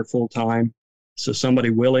missionary there full time. So somebody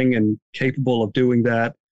willing and capable of doing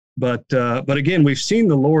that. But again, we've seen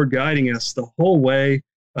the Lord guiding us the whole way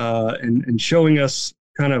and showing us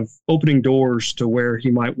kind of opening doors to where he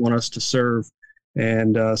might want us to serve.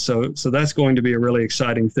 And so that's going to be a really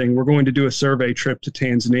exciting thing. We're going to do a survey trip to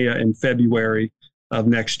Tanzania in February of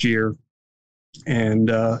next year.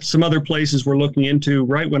 And some other places we're looking into.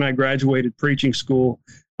 Right when I graduated preaching school,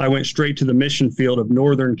 I went straight to the mission field of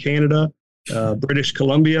northern Canada, British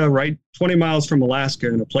Columbia, right 20 miles from Alaska,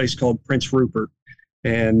 in a place called Prince Rupert.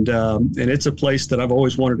 And it's a place that I've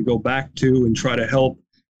always wanted to go back to and try to help.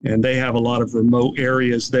 And they have a lot of remote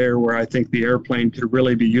areas there where I think the airplane could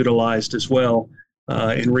really be utilized as well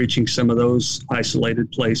in reaching some of those isolated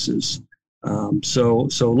places. So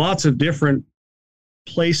lots of different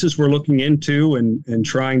places we're looking into and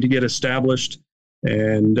trying to get established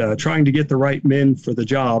and trying to get the right men for the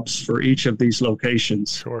jobs for each of these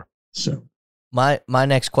locations. Sure. So my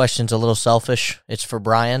next question's a little selfish. It's for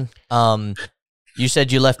Brian. You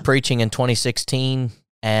said you left preaching in 2016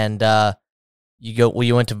 and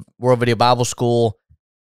you went to World Video Bible School.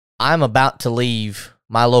 I'm about to leave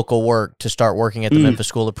my local work to start working at the Memphis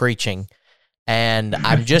School of Preaching. And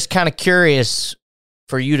I'm just kind of curious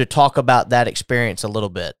for you to talk about that experience a little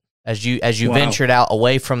bit as you ventured out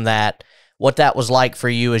away from that, what that was like for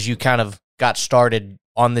you as you kind of got started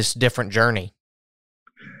on this different journey.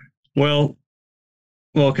 Well,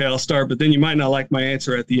 okay, I'll start, but then you might not like my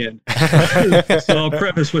answer at the end. So I'll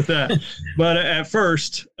preface with that. But at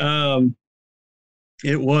first,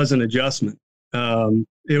 it was an adjustment.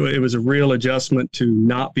 It was a real adjustment to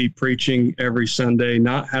not be preaching every Sunday,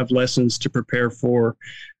 not have lessons to prepare for.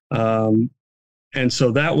 And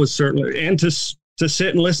so that was certainly, and to sit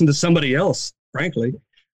and listen to somebody else, frankly.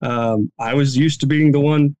 I was used to being the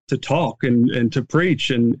one to talk and to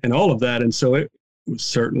preach and all of that. And so it was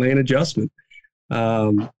certainly an adjustment.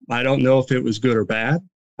 I don't know if it was good or bad.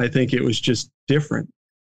 I think it was just different.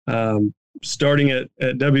 Starting at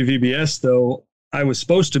WVBS, though, I was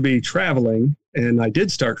supposed to be traveling, and I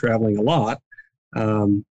did start traveling a lot.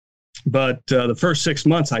 But the first 6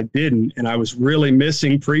 months I didn't, and I was really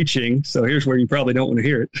missing preaching. So here's where you probably don't want to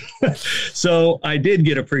hear it. So I did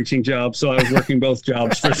get a preaching job. So I was working both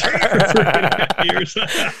jobs for 3.5 years. So,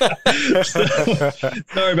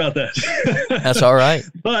 sorry about that. That's all right.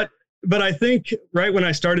 But I think right when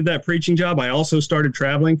I started that preaching job, I also started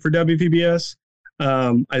traveling for WVBS.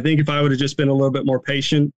 I think if I would have just been a little bit more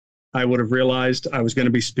patient, I would have realized I was going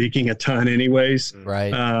to be speaking a ton anyways.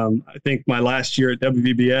 Right. I think my last year at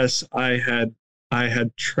WVBS, I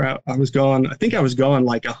was gone. I think I was gone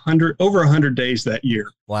like over 100 days that year.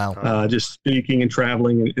 Wow. Just speaking and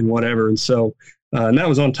traveling and whatever. And so, and that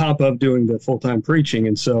was on top of doing the full-time preaching.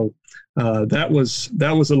 And so, that was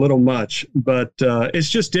a little much, but, it's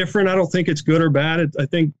just different. I don't think it's good or bad. I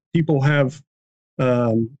think people have,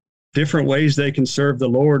 different ways they can serve the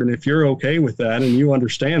Lord. And if you're okay with that and you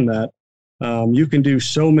understand that, you can do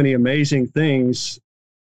so many amazing things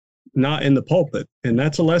not in the pulpit. And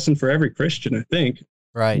that's a lesson for every Christian, I think.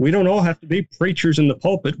 Right. We don't all have to be preachers in the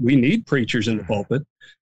pulpit. We need preachers in the pulpit,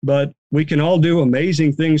 but we can all do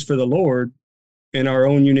amazing things for the Lord in our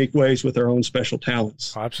own unique ways with our own special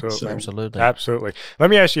talents. Absolutely. Absolutely. Let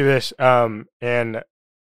me ask you this. And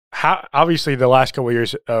how, obviously the last couple of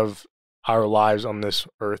years of our lives on this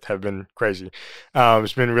earth have been crazy.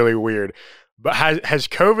 It's been really weird. But has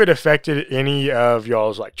COVID affected any of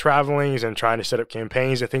y'all's like travelings and trying to set up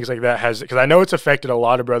campaigns and things like that? Because I know it's affected a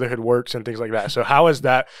lot of brotherhood works and things like that. So how has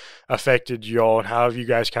that affected y'all, and how have you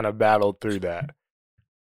guys kind of battled through that?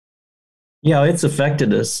 Yeah, it's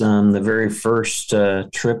affected us. The very first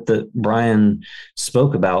trip that Brian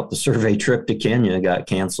spoke about, the survey trip to Kenya, got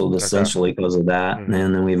canceled essentially because of that. Mm-hmm.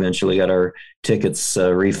 And then we eventually got our tickets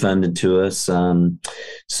refunded to us. So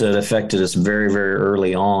it affected us very, very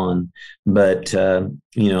early on. But,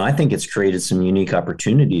 I think it's created some unique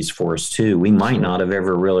opportunities for us too. We might not have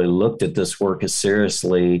ever really looked at this work as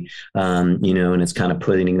seriously, and it's kind of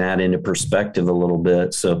putting that into perspective a little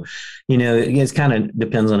bit. So, it kind of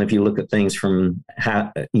depends on if you look at things from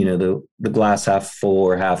the glass half full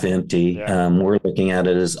or half empty. Yeah. We're looking at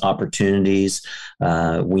it as opportunities.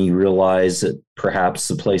 We realize that perhaps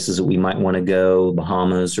the places that we might want to go,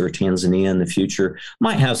 Bahamas or Tanzania in the future,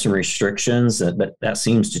 might have some restrictions, but that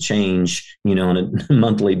seems to change, on a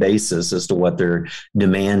monthly basis as to what they're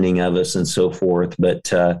demanding of us and so forth.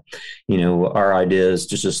 But, our idea is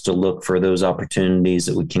just to look for those opportunities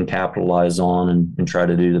that we can capitalize on and try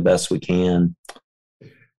to do the best we can.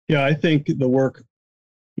 Yeah, I think the work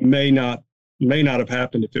may not have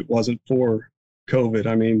happened if it wasn't for COVID.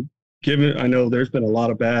 I mean, I know there's been a lot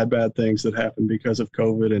of bad things that happened because of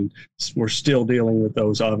COVID, and we're still dealing with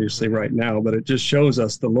those obviously right now, but it just shows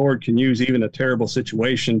us the Lord can use even a terrible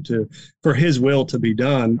situation for his will to be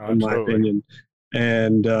done. Absolutely. In my opinion.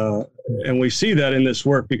 And we see that in this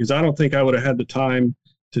work, because I don't think I would have had the time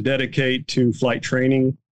to dedicate to flight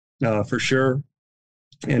training, for sure.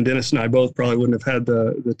 And Dennis and I both probably wouldn't have had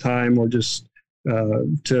the time or just,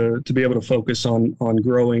 to be able to focus on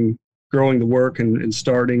growing the work and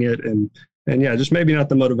starting it. And yeah, just maybe not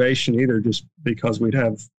the motivation either, just because we'd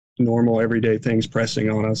have normal everyday things pressing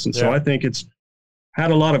on us. And so I think it's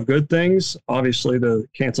had a lot of good things. Obviously the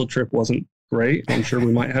canceled trip wasn't great. I'm sure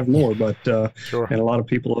we might have more, but, sure. And a lot of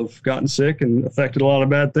people have gotten sick and affected a lot of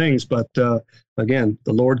bad things. But, again,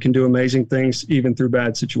 the Lord can do amazing things even through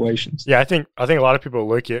bad situations. Yeah. I think a lot of people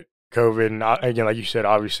look at COVID, and again, like you said,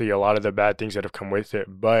 obviously a lot of the bad things that have come with it,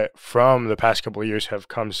 but from the past couple of years have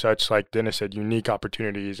come such, like Dennis said, unique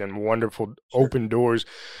opportunities and wonderful open doors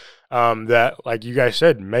that, like you guys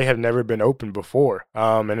said, may have never been open before.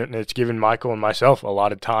 And it's given Michael and myself a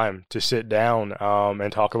lot of time to sit down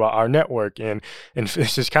and talk about our network. And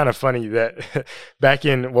it's just kind of funny that back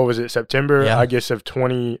in, what was it, September, I guess, of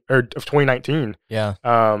 2019. Yeah.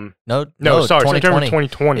 Sorry, 2020. September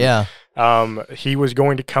 2020. Yeah. He was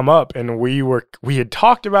going to come up, and we had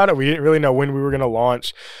talked about it. We didn't really know when we were going to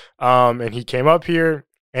launch. And he came up here,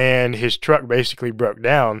 and his truck basically broke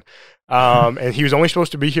down. And he was only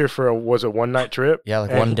supposed to be here for a one-night trip. Yeah,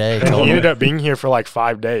 like one day. And totally. He ended up being here for like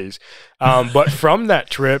 5 days. But from that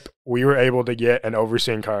trip, we were able to get an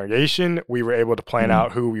overseeing congregation. We were able to plan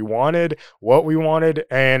out who we wanted, what we wanted,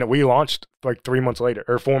 and we launched like 3 months later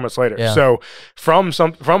or 4 months later. Yeah. So from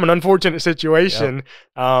an unfortunate situation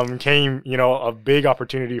came, a big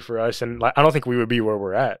opportunity for us. And I don't think we would be where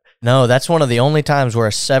we're at. No, that's one of the only times where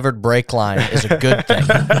a severed brake line is a good thing.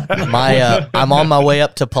 I'm on my way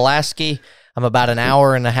up to Pulaski. I'm about an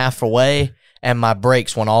hour and a half away, and my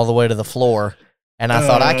brakes went all the way to the floor. And I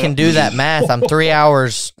thought, I can do that math. I'm 3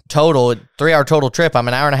 hours total, 3 hour total trip. I'm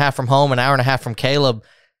an hour and a half from home, an hour and a half from Caleb.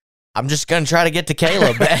 I'm just going to try to get to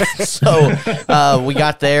Caleb. So we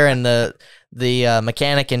got there, and the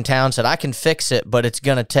mechanic in town said, I can fix it, but it's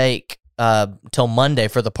going to take till Monday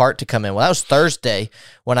for the part to come in. Well, that was Thursday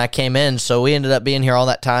when I came in, so we ended up being here all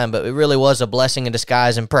that time, but it really was a blessing in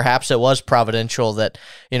disguise, and perhaps it was providential that,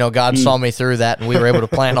 God saw me through that, and we were able to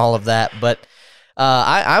plan all of that. But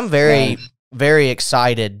I'm very, very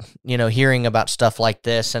excited, hearing about stuff like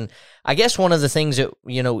this. And I guess one of the things that,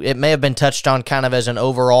 it may have been touched on kind of as an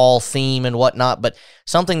overall theme and whatnot, but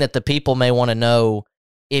something that the people may want to know,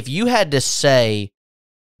 if you had to say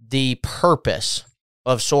the purpose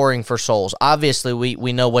of Soaring for Souls, obviously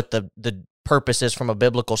we know what the purpose is from a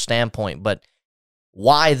biblical standpoint, but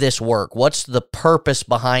why this work? What's the purpose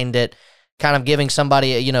behind it? Kind of giving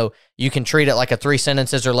somebody, you can treat it like a 3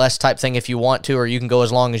 sentences or less type thing if you want to, or you can go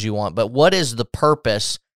as long as you want. But what is the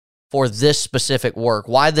purpose for this specific work?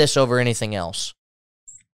 Why this over anything else?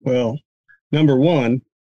 Well, number one,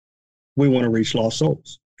 we want to reach lost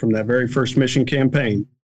souls. From that very first mission campaign,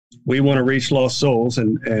 we want to reach lost souls,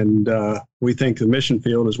 and we think the mission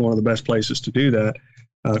field is one of the best places to do that.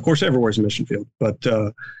 Of course, everywhere's a mission field, but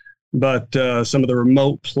some of the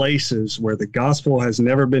remote places where the gospel has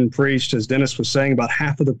never been preached, as Dennis was saying, about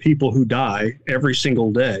half of the people who die every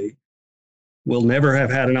single day will never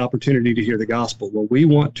have had an opportunity to hear the gospel. Well, we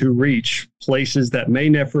want to reach places that may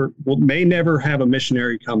never have a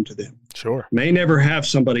missionary come to them. Sure. May never have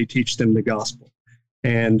somebody teach them the gospel.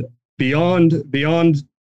 And beyond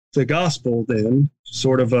the gospel, then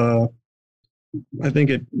sort of, I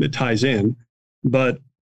think it ties in, but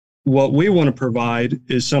what we want to provide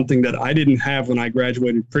is something that I didn't have when I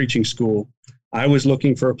graduated preaching school. I was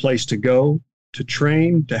looking for a place to go, to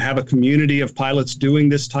train, to have a community of pilots doing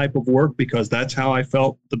this type of work, because that's how I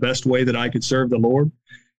felt the best way that I could serve the Lord.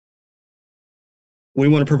 We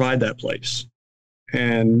want to provide that place.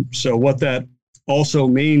 And so what that also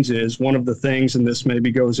means is, one of the things, and this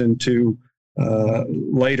maybe goes into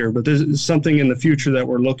later, but this is something in the future that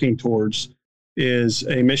we're looking towards, is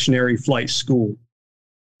a missionary flight school.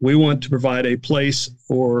 We want to provide a place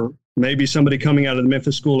for maybe somebody coming out of the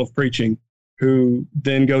Memphis School of Preaching who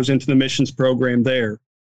then goes into the missions program there,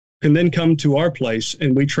 can then come to our place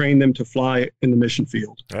and we train them to fly in the mission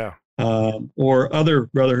field. Yeah. Or other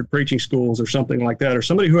brotherhood preaching schools or something like that, or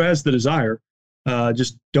somebody who has the desire,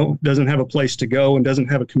 just doesn't have a place to go and doesn't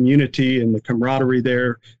have a community and the camaraderie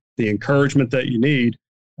there, the encouragement that you need.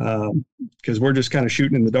 Because we're just kind of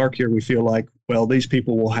shooting in the dark here. We feel like, well, these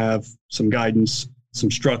people will have some guidance, some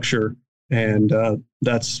structure, and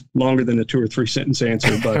that's longer than a 2 or 3 sentence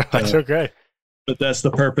answer, but that's okay. But that's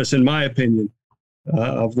the purpose, in my opinion,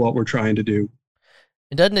 of what we're trying to do.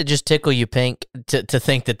 Doesn't it just tickle you pink to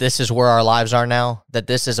think that this is where our lives are now, that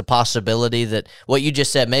this is a possibility, that what you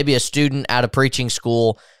just said, maybe a student out of preaching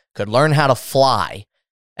school could learn how to fly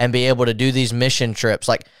and be able to do these mission trips?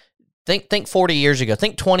 Like, think 40 years ago,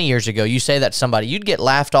 think 20 years ago, you say that to somebody, you'd get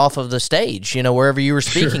laughed off of the stage, wherever you were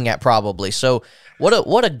speaking at probably. So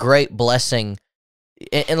what a great blessing.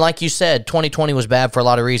 And like you said, 2020 was bad for a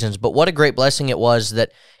lot of reasons, but what a great blessing it was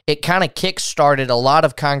that it kind of kick-started a lot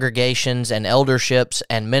of congregations and elderships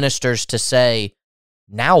and ministers to say,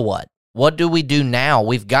 now what? What do we do now?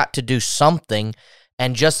 We've got to do something.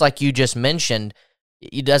 And just like you just mentioned,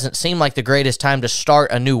 it doesn't seem like the greatest time to start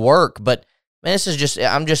a new work, but man,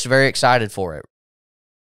 I'm just very excited for it.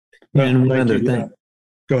 And one other thing.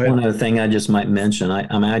 Go ahead. One other thing I just might mention,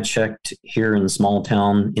 I checked here in small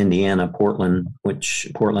town Indiana, Portland,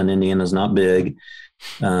 Indiana is not big.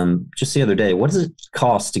 Just the other day, what does it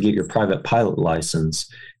cost to get your private pilot license?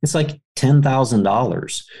 It's like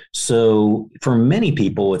 $10,000. So for many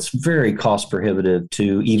people, it's very cost prohibitive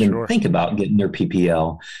to even think about getting their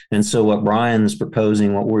PPL. And so what Brian's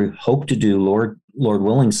proposing, what we hope to do, Lord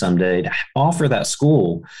willing, someday, to offer that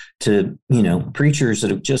school to, preachers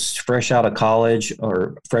that are just fresh out of college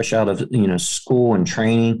or fresh out of, school and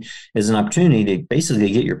training, is an opportunity to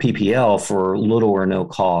basically get your PPL for little or no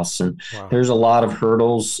costs. And there's a lot of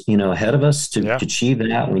hurdles, ahead of us to achieve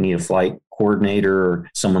that. We need a flight coordinator or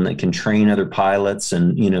someone that can train other pilots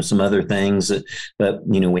and, some other things that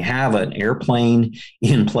we have an airplane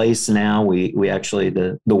in place now. We actually,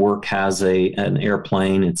 the work has an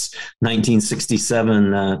airplane. It's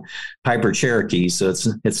 1967 Piper Cherokee. So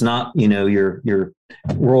it's not, your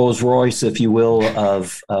Rolls Royce, if you will,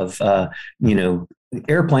 of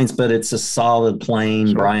airplanes, but it's a solid plane.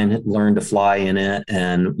 Sure. Brian had learned to fly in it,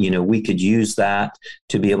 and we could use that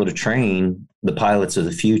to be able to train the pilots of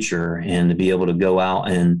the future and to be able to go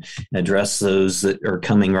out and address those that are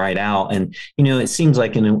coming right out. And it seems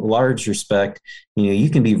like in a large respect, you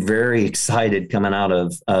can be very excited coming out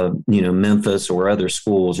of Memphis or other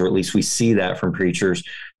schools, or at least we see that from preachers.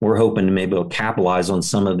 We're hoping to maybe capitalize on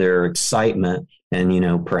some of their excitement.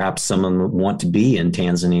 And, perhaps some of them want to be in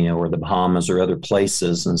Tanzania or the Bahamas or other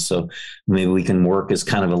places. And so maybe we can work as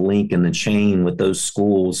kind of a link in the chain with those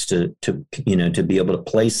schools to be able to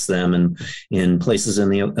place them in places in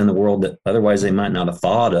the world that otherwise they might not have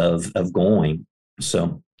thought of going.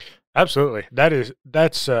 So. Absolutely.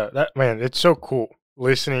 That's man, it's so cool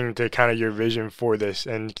listening to kind of your vision for this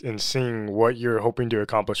and seeing what you're hoping to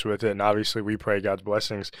accomplish with it. And obviously we pray God's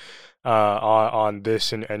blessings on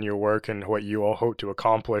this and your work and what you all hope to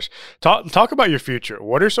accomplish. Talk about your future.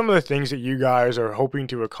 What are some of the things that you guys are hoping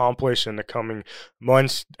to accomplish in the coming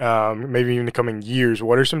months, maybe even the coming years?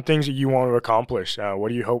 What are some things that you want to accomplish? What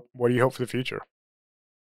do you hope for the future?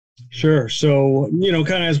 Sure. So,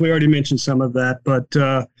 kind of as we already mentioned some of that, but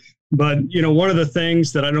one of the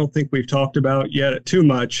things that I don't think we've talked about yet too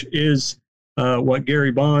much is what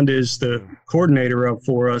Gary Bond is the coordinator of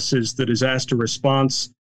for us is the disaster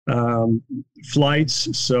response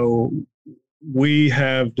flights. So we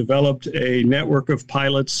have developed a network of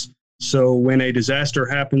pilots. So when a disaster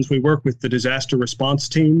happens, we work with the disaster response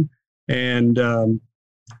team. And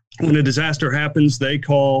when a disaster happens, they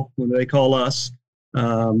call us.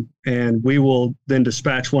 And we will then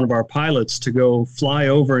dispatch one of our pilots to go fly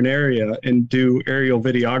over an area and do aerial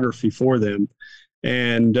videography for them.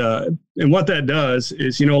 And what that does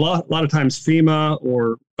is, a lot of times FEMA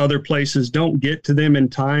or other places don't get to them in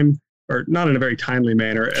time, or not in a very timely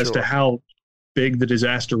manner as to how big the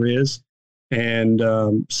disaster is. And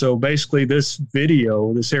so basically this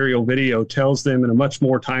aerial video tells them in a much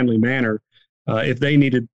more timely manner if they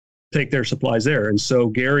need to take their supplies there. And so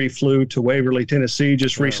Gary flew to Waverly, Tennessee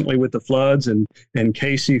just recently with the floods, and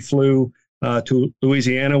Casey flew to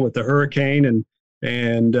Louisiana with the hurricane.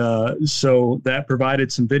 And so that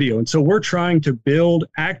provided some video. And so we're trying to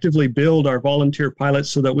actively build our volunteer pilots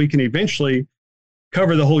so that we can eventually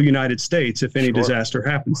cover the whole United States if any disaster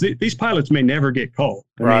happens. These pilots may never get called.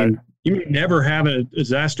 I mean, you may never have a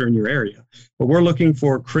disaster in your area, but we're looking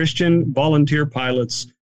for Christian volunteer pilots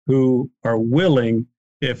who are willing,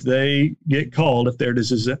 if they get called, if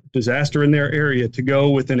there's a disaster in their area, to go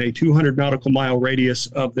within a 200 nautical mile radius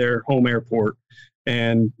of their home airport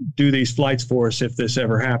and do these flights for us if this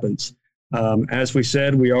ever happens. As we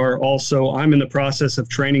said, I'm in the process of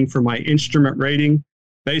training for my instrument rating.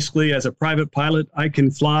 Basically, as a private pilot, I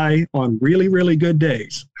can fly on really, really good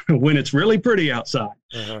days when it's really pretty outside.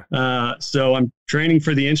 So I'm training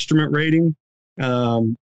for the instrument rating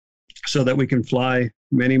so that we can fly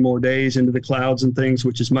many more days into the clouds and things,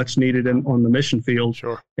 which is much needed on the mission field.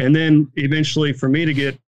 And then eventually for me to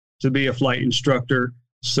get to be a flight instructor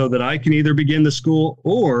so that I can either begin the school,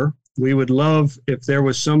 or we would love if there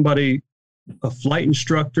was somebody, a flight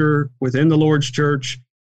instructor within the Lord's church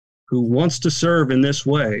who wants to serve in this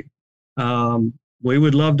way. We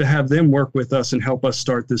would love to have them work with us and help us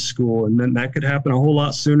start this school. And then that could happen a whole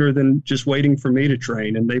lot sooner than just waiting for me to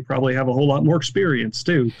train. And they probably have a whole lot more experience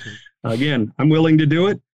too. Again, I'm willing to do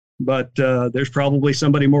it, but there's probably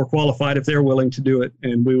somebody more qualified if they're willing to do it,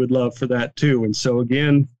 and we would love for that too. And so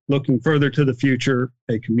again, looking further to the future,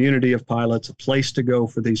 a community of pilots, a place to go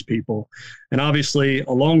for these people. And obviously,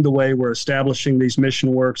 along the way, we're establishing these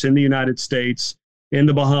mission works in the United States, in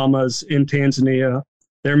the Bahamas, in Tanzania.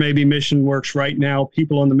 There may be mission works right now,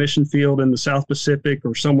 people on the mission field in the South Pacific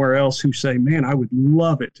or somewhere else who say, man, I would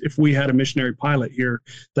love it if we had a missionary pilot here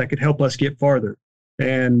that could help us get farther.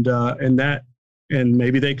 And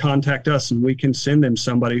maybe they contact us and we can send them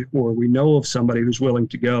somebody, or we know of somebody who's willing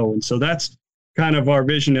to go. And so that's kind of our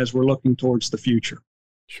vision as we're looking towards the future.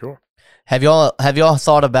 Sure. Have y'all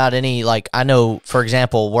thought about any, like, I know, for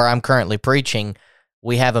example, where I'm currently preaching,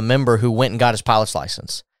 we have a member who went and got his pilot's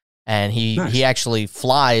license, and he actually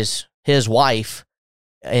flies his wife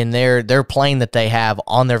in their plane that they have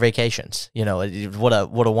on their vacations. What a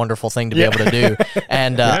wonderful thing to be able to do.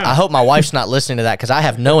 And I hope my wife's not listening to that, because I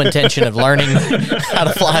have no intention of learning how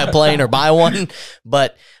to fly a plane or buy one.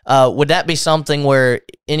 But would that be something where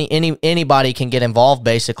anybody can get involved,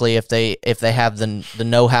 basically, if they have the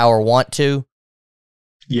know-how or want to?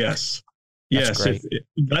 Yes.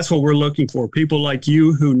 That's what we're looking for. People like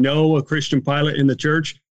you who know a Christian pilot in the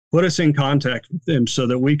church, put us in contact with them so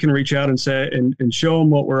that we can reach out and say and show them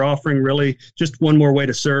what we're offering. Really, just one more way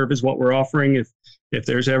to serve is what we're offering. if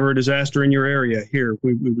there's ever a disaster in your area here,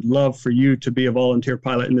 we would love for you to be a volunteer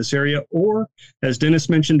pilot in this area. Or, as Dennis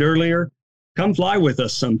mentioned earlier, come fly with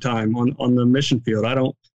us sometime on the mission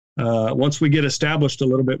field. Once we get established a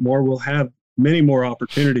little bit more, we'll have many more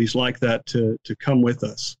opportunities like that to come with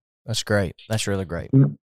us. That's great. That's really great.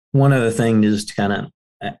 One other thing just to kind of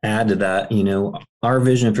add to that, our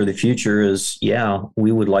vision for the future is,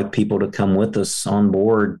 we would like people to come with us on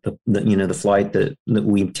board the flight that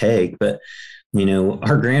we take, but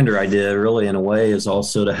our grander idea really in a way is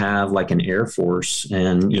also to have like an Air Force,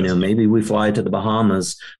 and, maybe we fly to the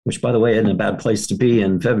Bahamas, which by the way, isn't a bad place to be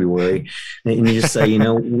in February. And you just say,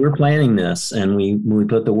 we're planning this, and we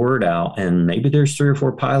put the word out, and maybe there's 3 or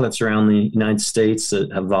 4 pilots around the United States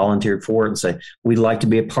that have volunteered for it and say, we'd like to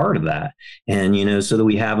be a part of that. And, so that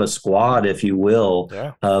we have a squad, if you will,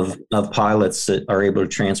 of pilots that are able to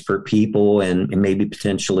transport people and maybe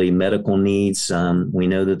potentially medical needs. We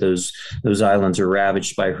know that those islands are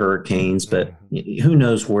ravaged by hurricanes, but who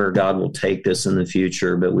knows where God will take this in the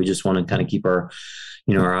future. But we just want to kind of keep our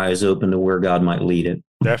eyes open to where God might lead it.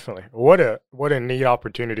 Definitely. What a neat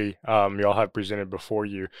opportunity y'all have presented before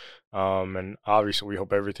you. And obviously we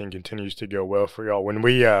hope everything continues to go well for y'all. When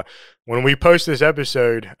we post this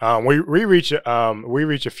episode, we reach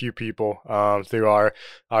a few people through our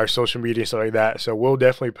social media and stuff like that. So we'll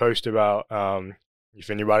definitely post about if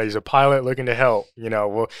anybody's a pilot looking to help,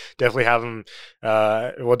 we'll definitely have them.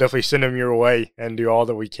 We'll definitely send them your way and do all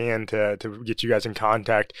that we can to get you guys in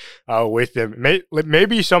contact with them.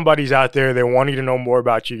 Maybe somebody's out there that wanting to know more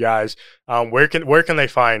about you guys. Where can they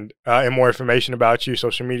find more information about you?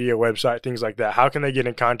 Social media, website, things like that. How can they get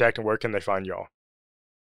in contact, and where can they find y'all?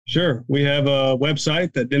 Sure, we have a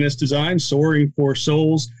website that Dennis designed,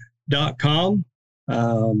 soaringforsouls.com.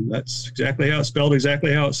 That's exactly how it's spelled,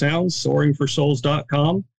 exactly how it sounds,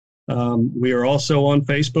 soaringforsouls.com. We are also on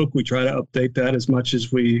Facebook. We try to update that as much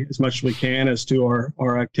as we can as to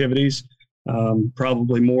our activities.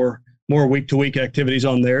 Probably more week-to-week activities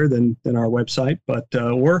on there than our website, but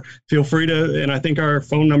feel free to, and I think our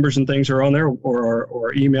phone numbers and things are on there, or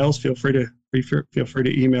our emails. Feel free to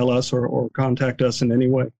email us or contact us in any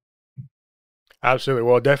way. Absolutely.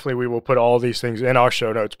 Well, definitely we will put all these things in our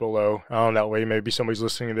show notes below. That way maybe somebody's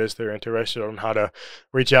listening to this, they're interested on how to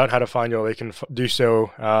reach out, how to find you. They can do so.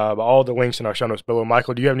 All the links in our show notes below.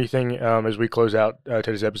 Michael, do you have anything as we close out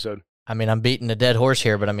today's episode? I mean, I'm beating a dead horse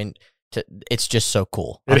here, but it's just so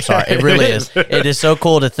cool. I'm sorry. It really is. It is so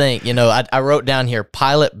cool to think, I wrote down here,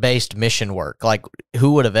 pilot-based mission work. Like,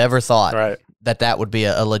 who would have ever thought that would be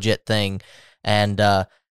a legit thing? And,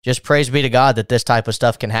 just praise be to God that this type of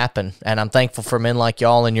stuff can happen. And I'm thankful for men like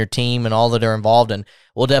y'all and your team and all that are involved. And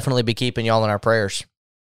we'll definitely be keeping y'all in our prayers.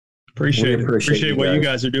 Appreciate what you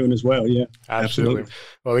guys are doing as well. Yeah, absolutely.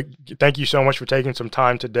 Well, thank you so much for taking some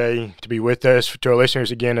time today to be with us. To our listeners,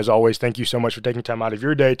 again, as always, thank you so much for taking time out of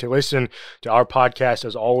your day to listen to our podcast.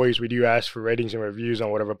 As always, we do ask for ratings and reviews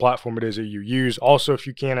on whatever platform it is that you use. Also, if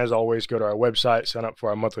you can, as always, go to our website, sign up for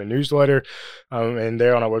our monthly newsletter. And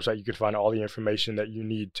there on our website, you can find all the information that you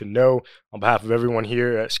need to know. On behalf of everyone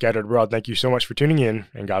here at Scattered Abroad, thank you so much for tuning in,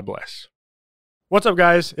 and God bless. What's up,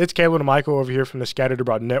 guys? It's Caleb and Michael over here from the Scattered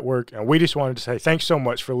Abroad Network, and we just wanted to say thanks so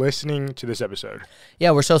much for listening to this episode.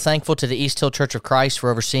 Yeah, we're so thankful to the East Hill Church of Christ for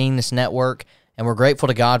overseeing this network, and we're grateful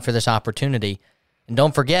to God for this opportunity. And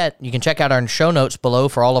don't forget, you can check out our show notes below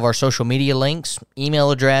for all of our social media links,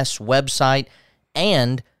 email address, website,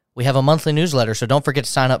 and we have a monthly newsletter, so don't forget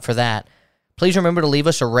to sign up for that. Please remember to leave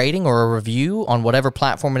us a rating or a review on whatever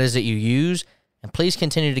platform it is that you use. And please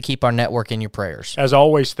continue to keep our network in your prayers. As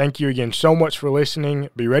always, thank you again so much for listening.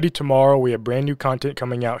 Be ready tomorrow. We have brand new content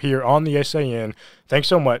coming out here on the SAN. Thanks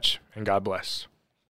so much, and God bless.